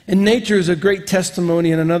 And nature is a great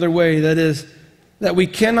testimony in another way, that is, that we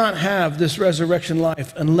cannot have this resurrection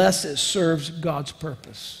life unless it serves God's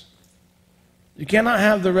purpose. You cannot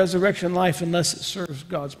have the resurrection life unless it serves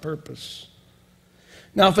God's purpose.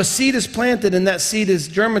 Now, if a seed is planted and that seed is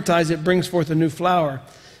germatized, it brings forth a new flower.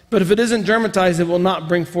 But if it isn't germatized, it will not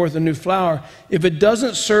bring forth a new flower. If it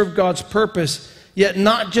doesn't serve God's purpose, yet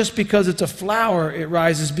not just because it's a flower, it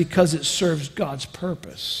rises because it serves God's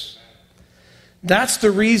purpose. That's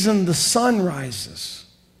the reason the sun rises,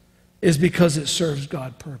 is because it serves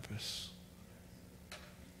God's purpose.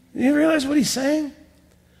 You realize what he's saying?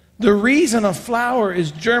 The reason a flower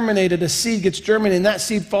is germinated, a seed gets germinated, and that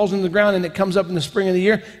seed falls in the ground and it comes up in the spring of the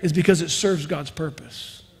year, is because it serves God's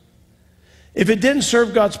purpose. If it didn't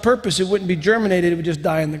serve God's purpose, it wouldn't be germinated, it would just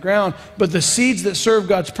die in the ground. But the seeds that serve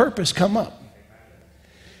God's purpose come up.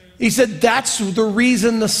 He said that's the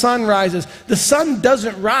reason the sun rises. The sun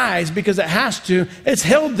doesn't rise because it has to. It's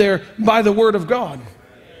held there by the word of God.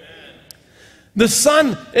 The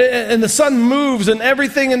sun, and the sun moves, and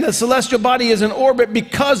everything in the celestial body is in orbit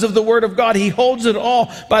because of the word of God. He holds it all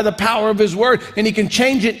by the power of his word, and he can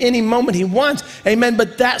change it any moment he wants. Amen.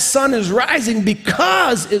 But that sun is rising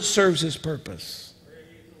because it serves his purpose.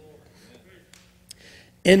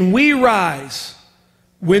 And we rise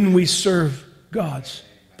when we serve God's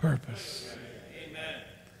purpose.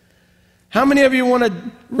 How many of you want to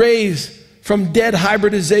raise from dead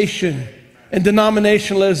hybridization and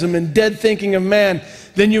denominationalism and dead thinking of man?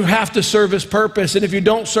 Then you have to serve his purpose. And if you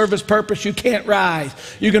don't serve his purpose, you can't rise.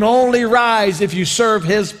 You can only rise if you serve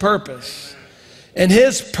his purpose. And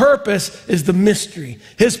his purpose is the mystery.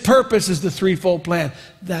 His purpose is the threefold plan.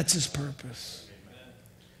 That's his purpose.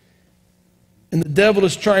 And the devil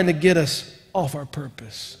is trying to get us off our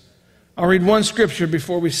purpose. I'll read one scripture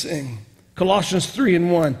before we sing. Colossians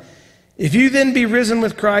 3:1. If you then be risen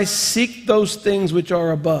with Christ, seek those things which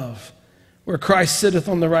are above, where Christ sitteth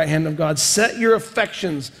on the right hand of God. Set your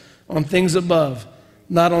affections on things above,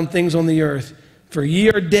 not on things on the earth. For ye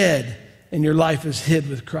are dead, and your life is hid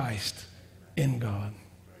with Christ in God.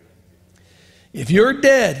 If you're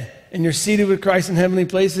dead and you're seated with Christ in heavenly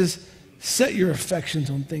places, set your affections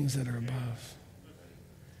on things that are above.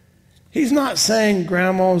 He's not saying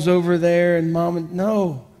grandma's over there and mom and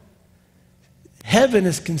no. Heaven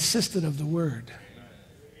is consistent of the word.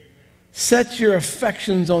 Set your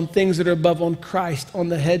affections on things that are above, on Christ, on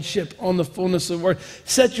the headship, on the fullness of the word.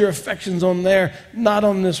 Set your affections on there, not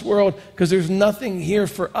on this world, because there's nothing here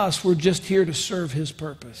for us. We're just here to serve his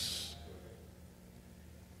purpose.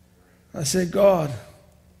 I said, God,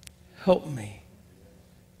 help me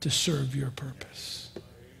to serve your purpose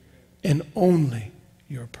and only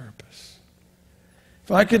your purpose.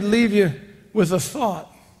 If I could leave you with a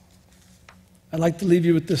thought, I'd like to leave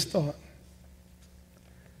you with this thought.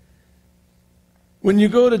 When you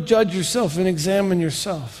go to judge yourself and examine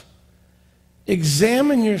yourself,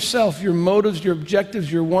 your motives, your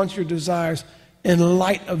objectives, your wants, your desires, in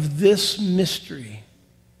light of this mystery,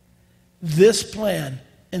 this plan,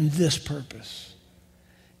 and this purpose,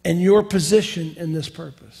 and your position in this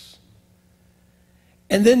purpose.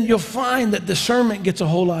 And then you'll find that discernment gets a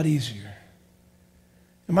whole lot easier.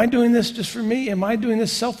 Am I doing this just for me? Am I doing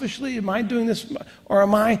this selfishly? Am I doing this, or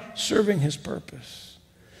am I serving his purpose?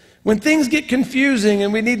 When things get confusing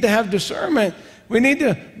and we need to have discernment, we need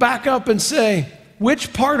to back up and say,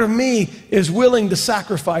 which part of me is willing to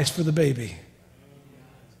sacrifice for the baby?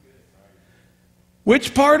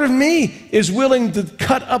 Which part of me is willing to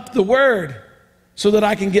cut up the word so that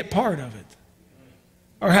I can get part of it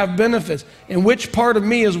or have benefits? And which part of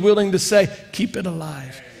me is willing to say, keep it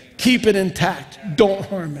alive, keep it intact, don't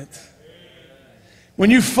harm it? When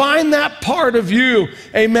you find that part of you,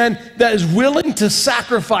 amen, that is willing to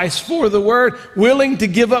sacrifice for the word, willing to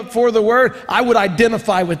give up for the word, I would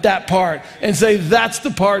identify with that part and say, that's the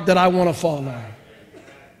part that I want to follow.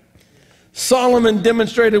 Solomon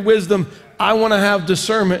demonstrated wisdom. I want to have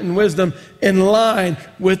discernment and wisdom in line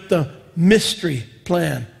with the mystery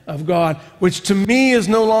plan of God, which to me is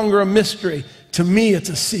no longer a mystery. To me, it's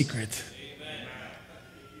a secret.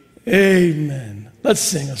 Amen. Let's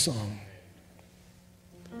sing a song.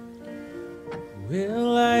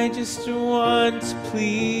 Well, I just want to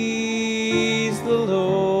please the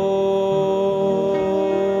Lord,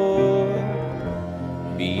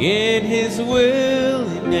 be in his will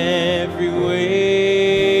in every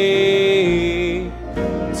way,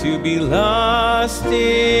 to be lost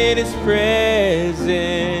in his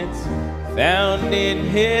presence, found in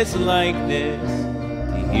his likeness,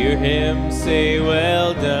 to hear him say,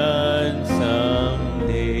 well done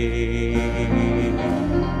someday.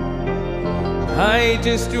 I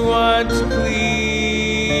just want to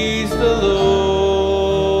please the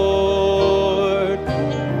Lord,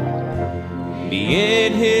 be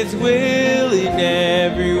in his will in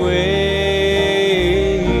every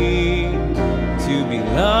way, to be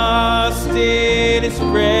lost in his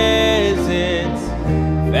presence,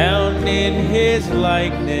 found in his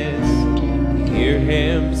likeness, hear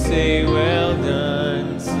him say, well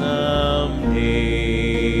done someday.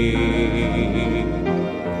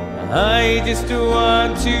 I just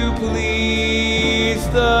want to please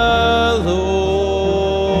the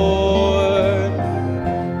Lord,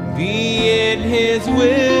 be in his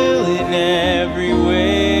will in every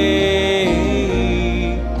way,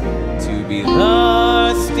 to be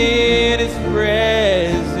lost in his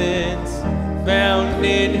presence, found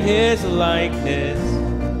in his likeness,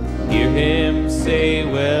 hear him say,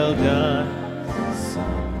 well done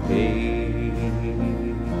someday.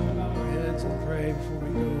 Bow our heads and pray before we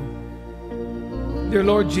go. Dear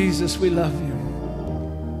Lord Jesus, we love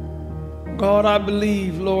you. God, I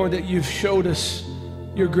believe, Lord, that you've showed us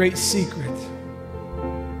your great secret.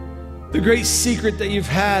 The great secret that you've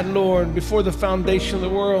had, Lord, before the foundation of the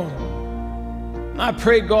world. I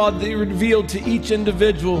pray, God, that you revealed to each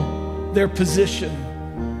individual their position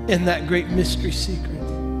in that great mystery secret.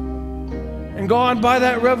 And God, by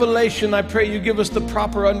that revelation, I pray you give us the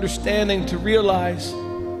proper understanding to realize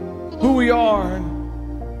who we are and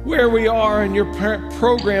where we are in your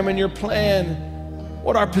program and your plan,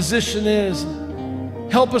 what our position is.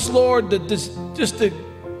 Help us, Lord, to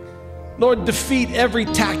Lord, defeat every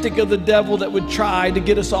tactic of the devil that would try to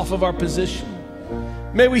get us off of our position.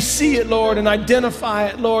 May we see it, Lord, and identify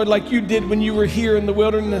it, Lord, like you did when you were here in the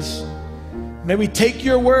wilderness. May we take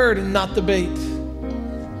your word and not the bait.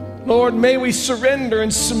 Lord, may we surrender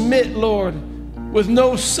and submit, Lord, with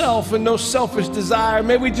no self and no selfish desire.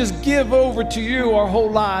 May we just give over to you our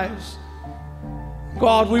whole lives.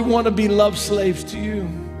 God, we want to be love slaves to you.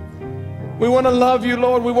 We want to love you,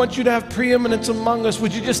 Lord. We want you to have preeminence among us.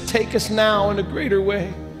 Would you just take us now in a greater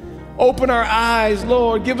way? Open our eyes,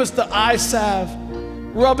 Lord. Give us the eye salve.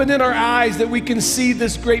 Rub it in our eyes that we can see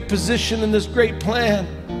this great position and this great plan,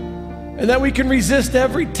 and that we can resist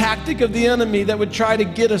every tactic of the enemy that would try to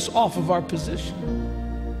get us off of our position.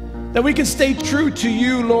 That we can stay true to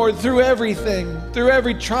you, Lord, through everything, through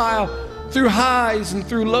every trial, through highs and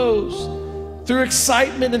through lows, through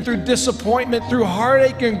excitement and through disappointment, through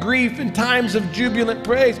heartache and grief, in times of jubilant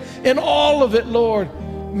praise. In all of it, Lord,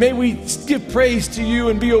 may we give praise to you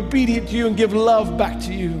and be obedient to you and give love back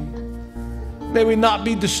to you. May we not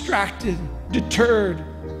be distracted, deterred,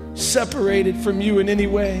 separated from you in any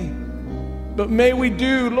way. But may we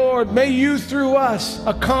do, Lord, may you through us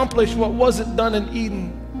accomplish what wasn't done in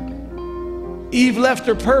Eden. Eve left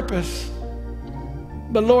her purpose,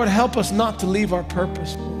 but Lord, help us not to leave our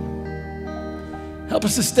purpose, Lord. Help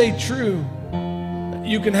us to stay true, that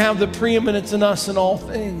you can have the preeminence in us in all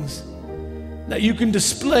things, that you can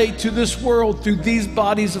display to this world through these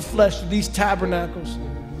bodies of flesh, these tabernacles,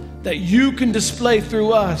 that you can display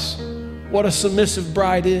through us what a submissive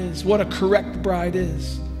bride is, what a correct bride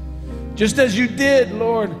is. Just as you did,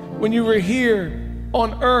 Lord, when you were here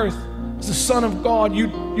on earth as the Son of God,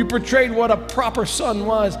 you portrayed what a proper son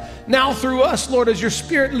was. Now through us, Lord, as your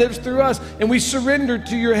Spirit lives through us and we surrender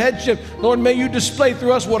to your headship, Lord, may you display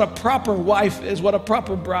through us what a proper wife is, what a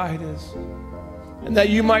proper bride is, and that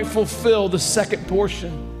you might fulfill the second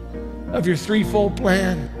portion of your threefold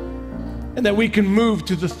plan, and that we can move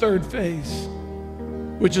to the third phase,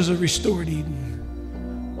 which is a restored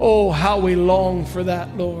Eden. Oh, how we long for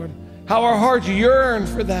that, Lord. How our hearts yearn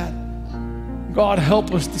for that. God,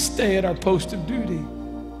 help us to stay at our post of duty.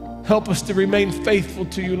 Help us to remain faithful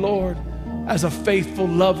to you, Lord, as a faithful,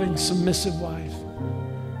 loving, submissive wife.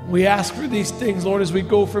 We ask for these things, Lord, as we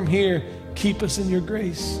go from here. Keep us in your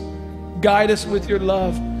grace. Guide us with your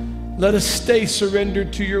love. Let us stay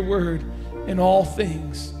surrendered to your word in all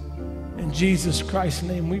things. In Jesus Christ's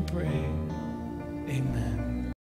name we pray. Amen.